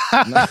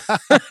 No.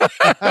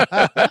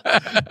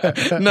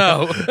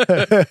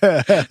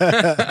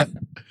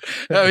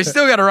 No, we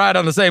still got to ride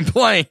on the same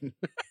plane.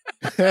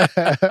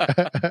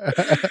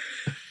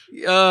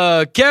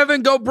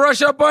 Kevin, go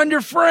brush up on your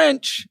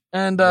French,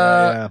 and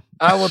I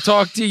will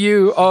talk to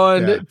you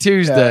on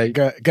Tuesday.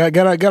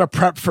 Gotta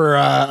prep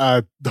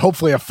for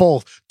hopefully a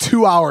full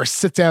 2-hour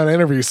sit down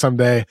interview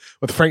someday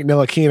with Frank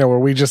Ntilikina, where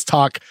we just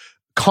talk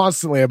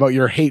constantly about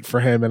your hate for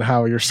him and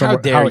how you're so. How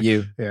dare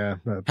you? Yeah.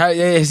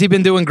 Has he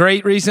been doing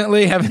great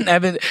recently? I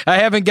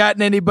haven't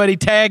gotten anybody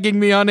tagging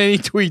me on any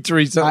tweets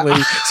recently,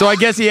 so I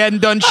guess he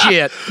hadn't done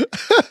shit.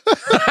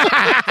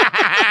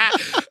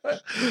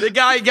 The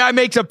guy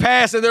makes a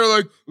pass and they're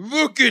like,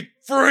 look at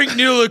Frank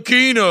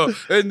Ntilikina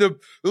and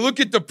look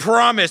at the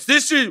promise.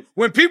 This is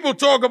when people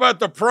talk about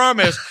the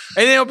promise,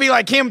 and then it'll be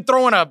like him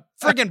throwing a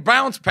freaking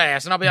bounce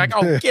pass, and I'll be like,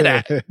 oh,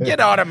 get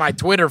out of my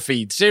Twitter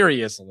feed,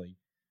 seriously.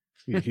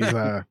 He's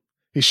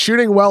He's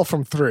shooting well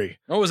from three.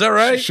 Oh, is that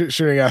right?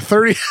 Shooting at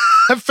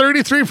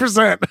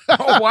 33%.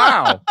 Oh,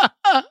 wow.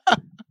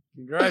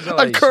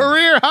 Congratulations. A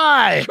career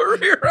high.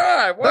 Career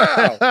high.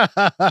 Wow.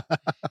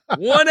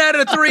 1 out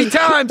of 3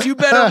 times you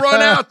better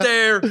run out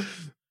there.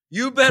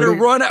 You better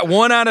run out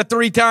 1 out of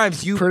 3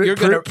 times. You're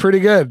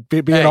pretty good. Be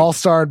an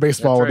all-star in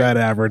baseball with that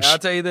average. I'll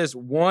tell you this,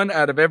 1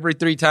 out of every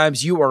 3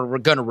 times you are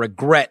going to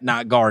regret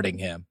not guarding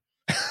him.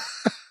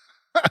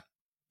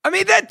 I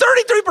mean, that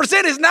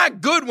 33% is not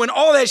good when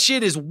all that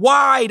shit is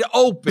wide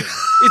open.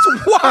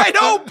 It's wide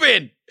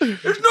open.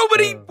 There's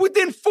nobody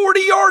within 40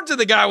 yards of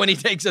the guy when he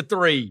takes a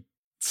 3.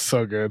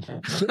 So good.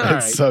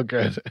 It's so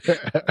good.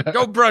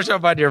 Go brush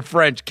up on your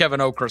French,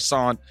 Kevin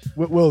O'Croissant.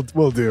 We'll do.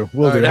 We'll do.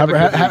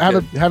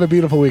 Have a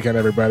beautiful weekend,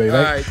 everybody.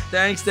 All right.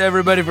 Thanks to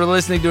everybody for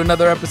listening to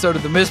another episode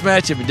of The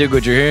Mismatch. If you dig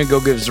what you're hearing,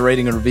 go give us a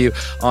rating and review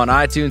on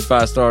iTunes.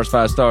 5 stars,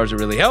 5 stars. It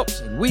really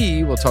helps. And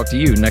we will talk to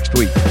you next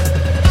week.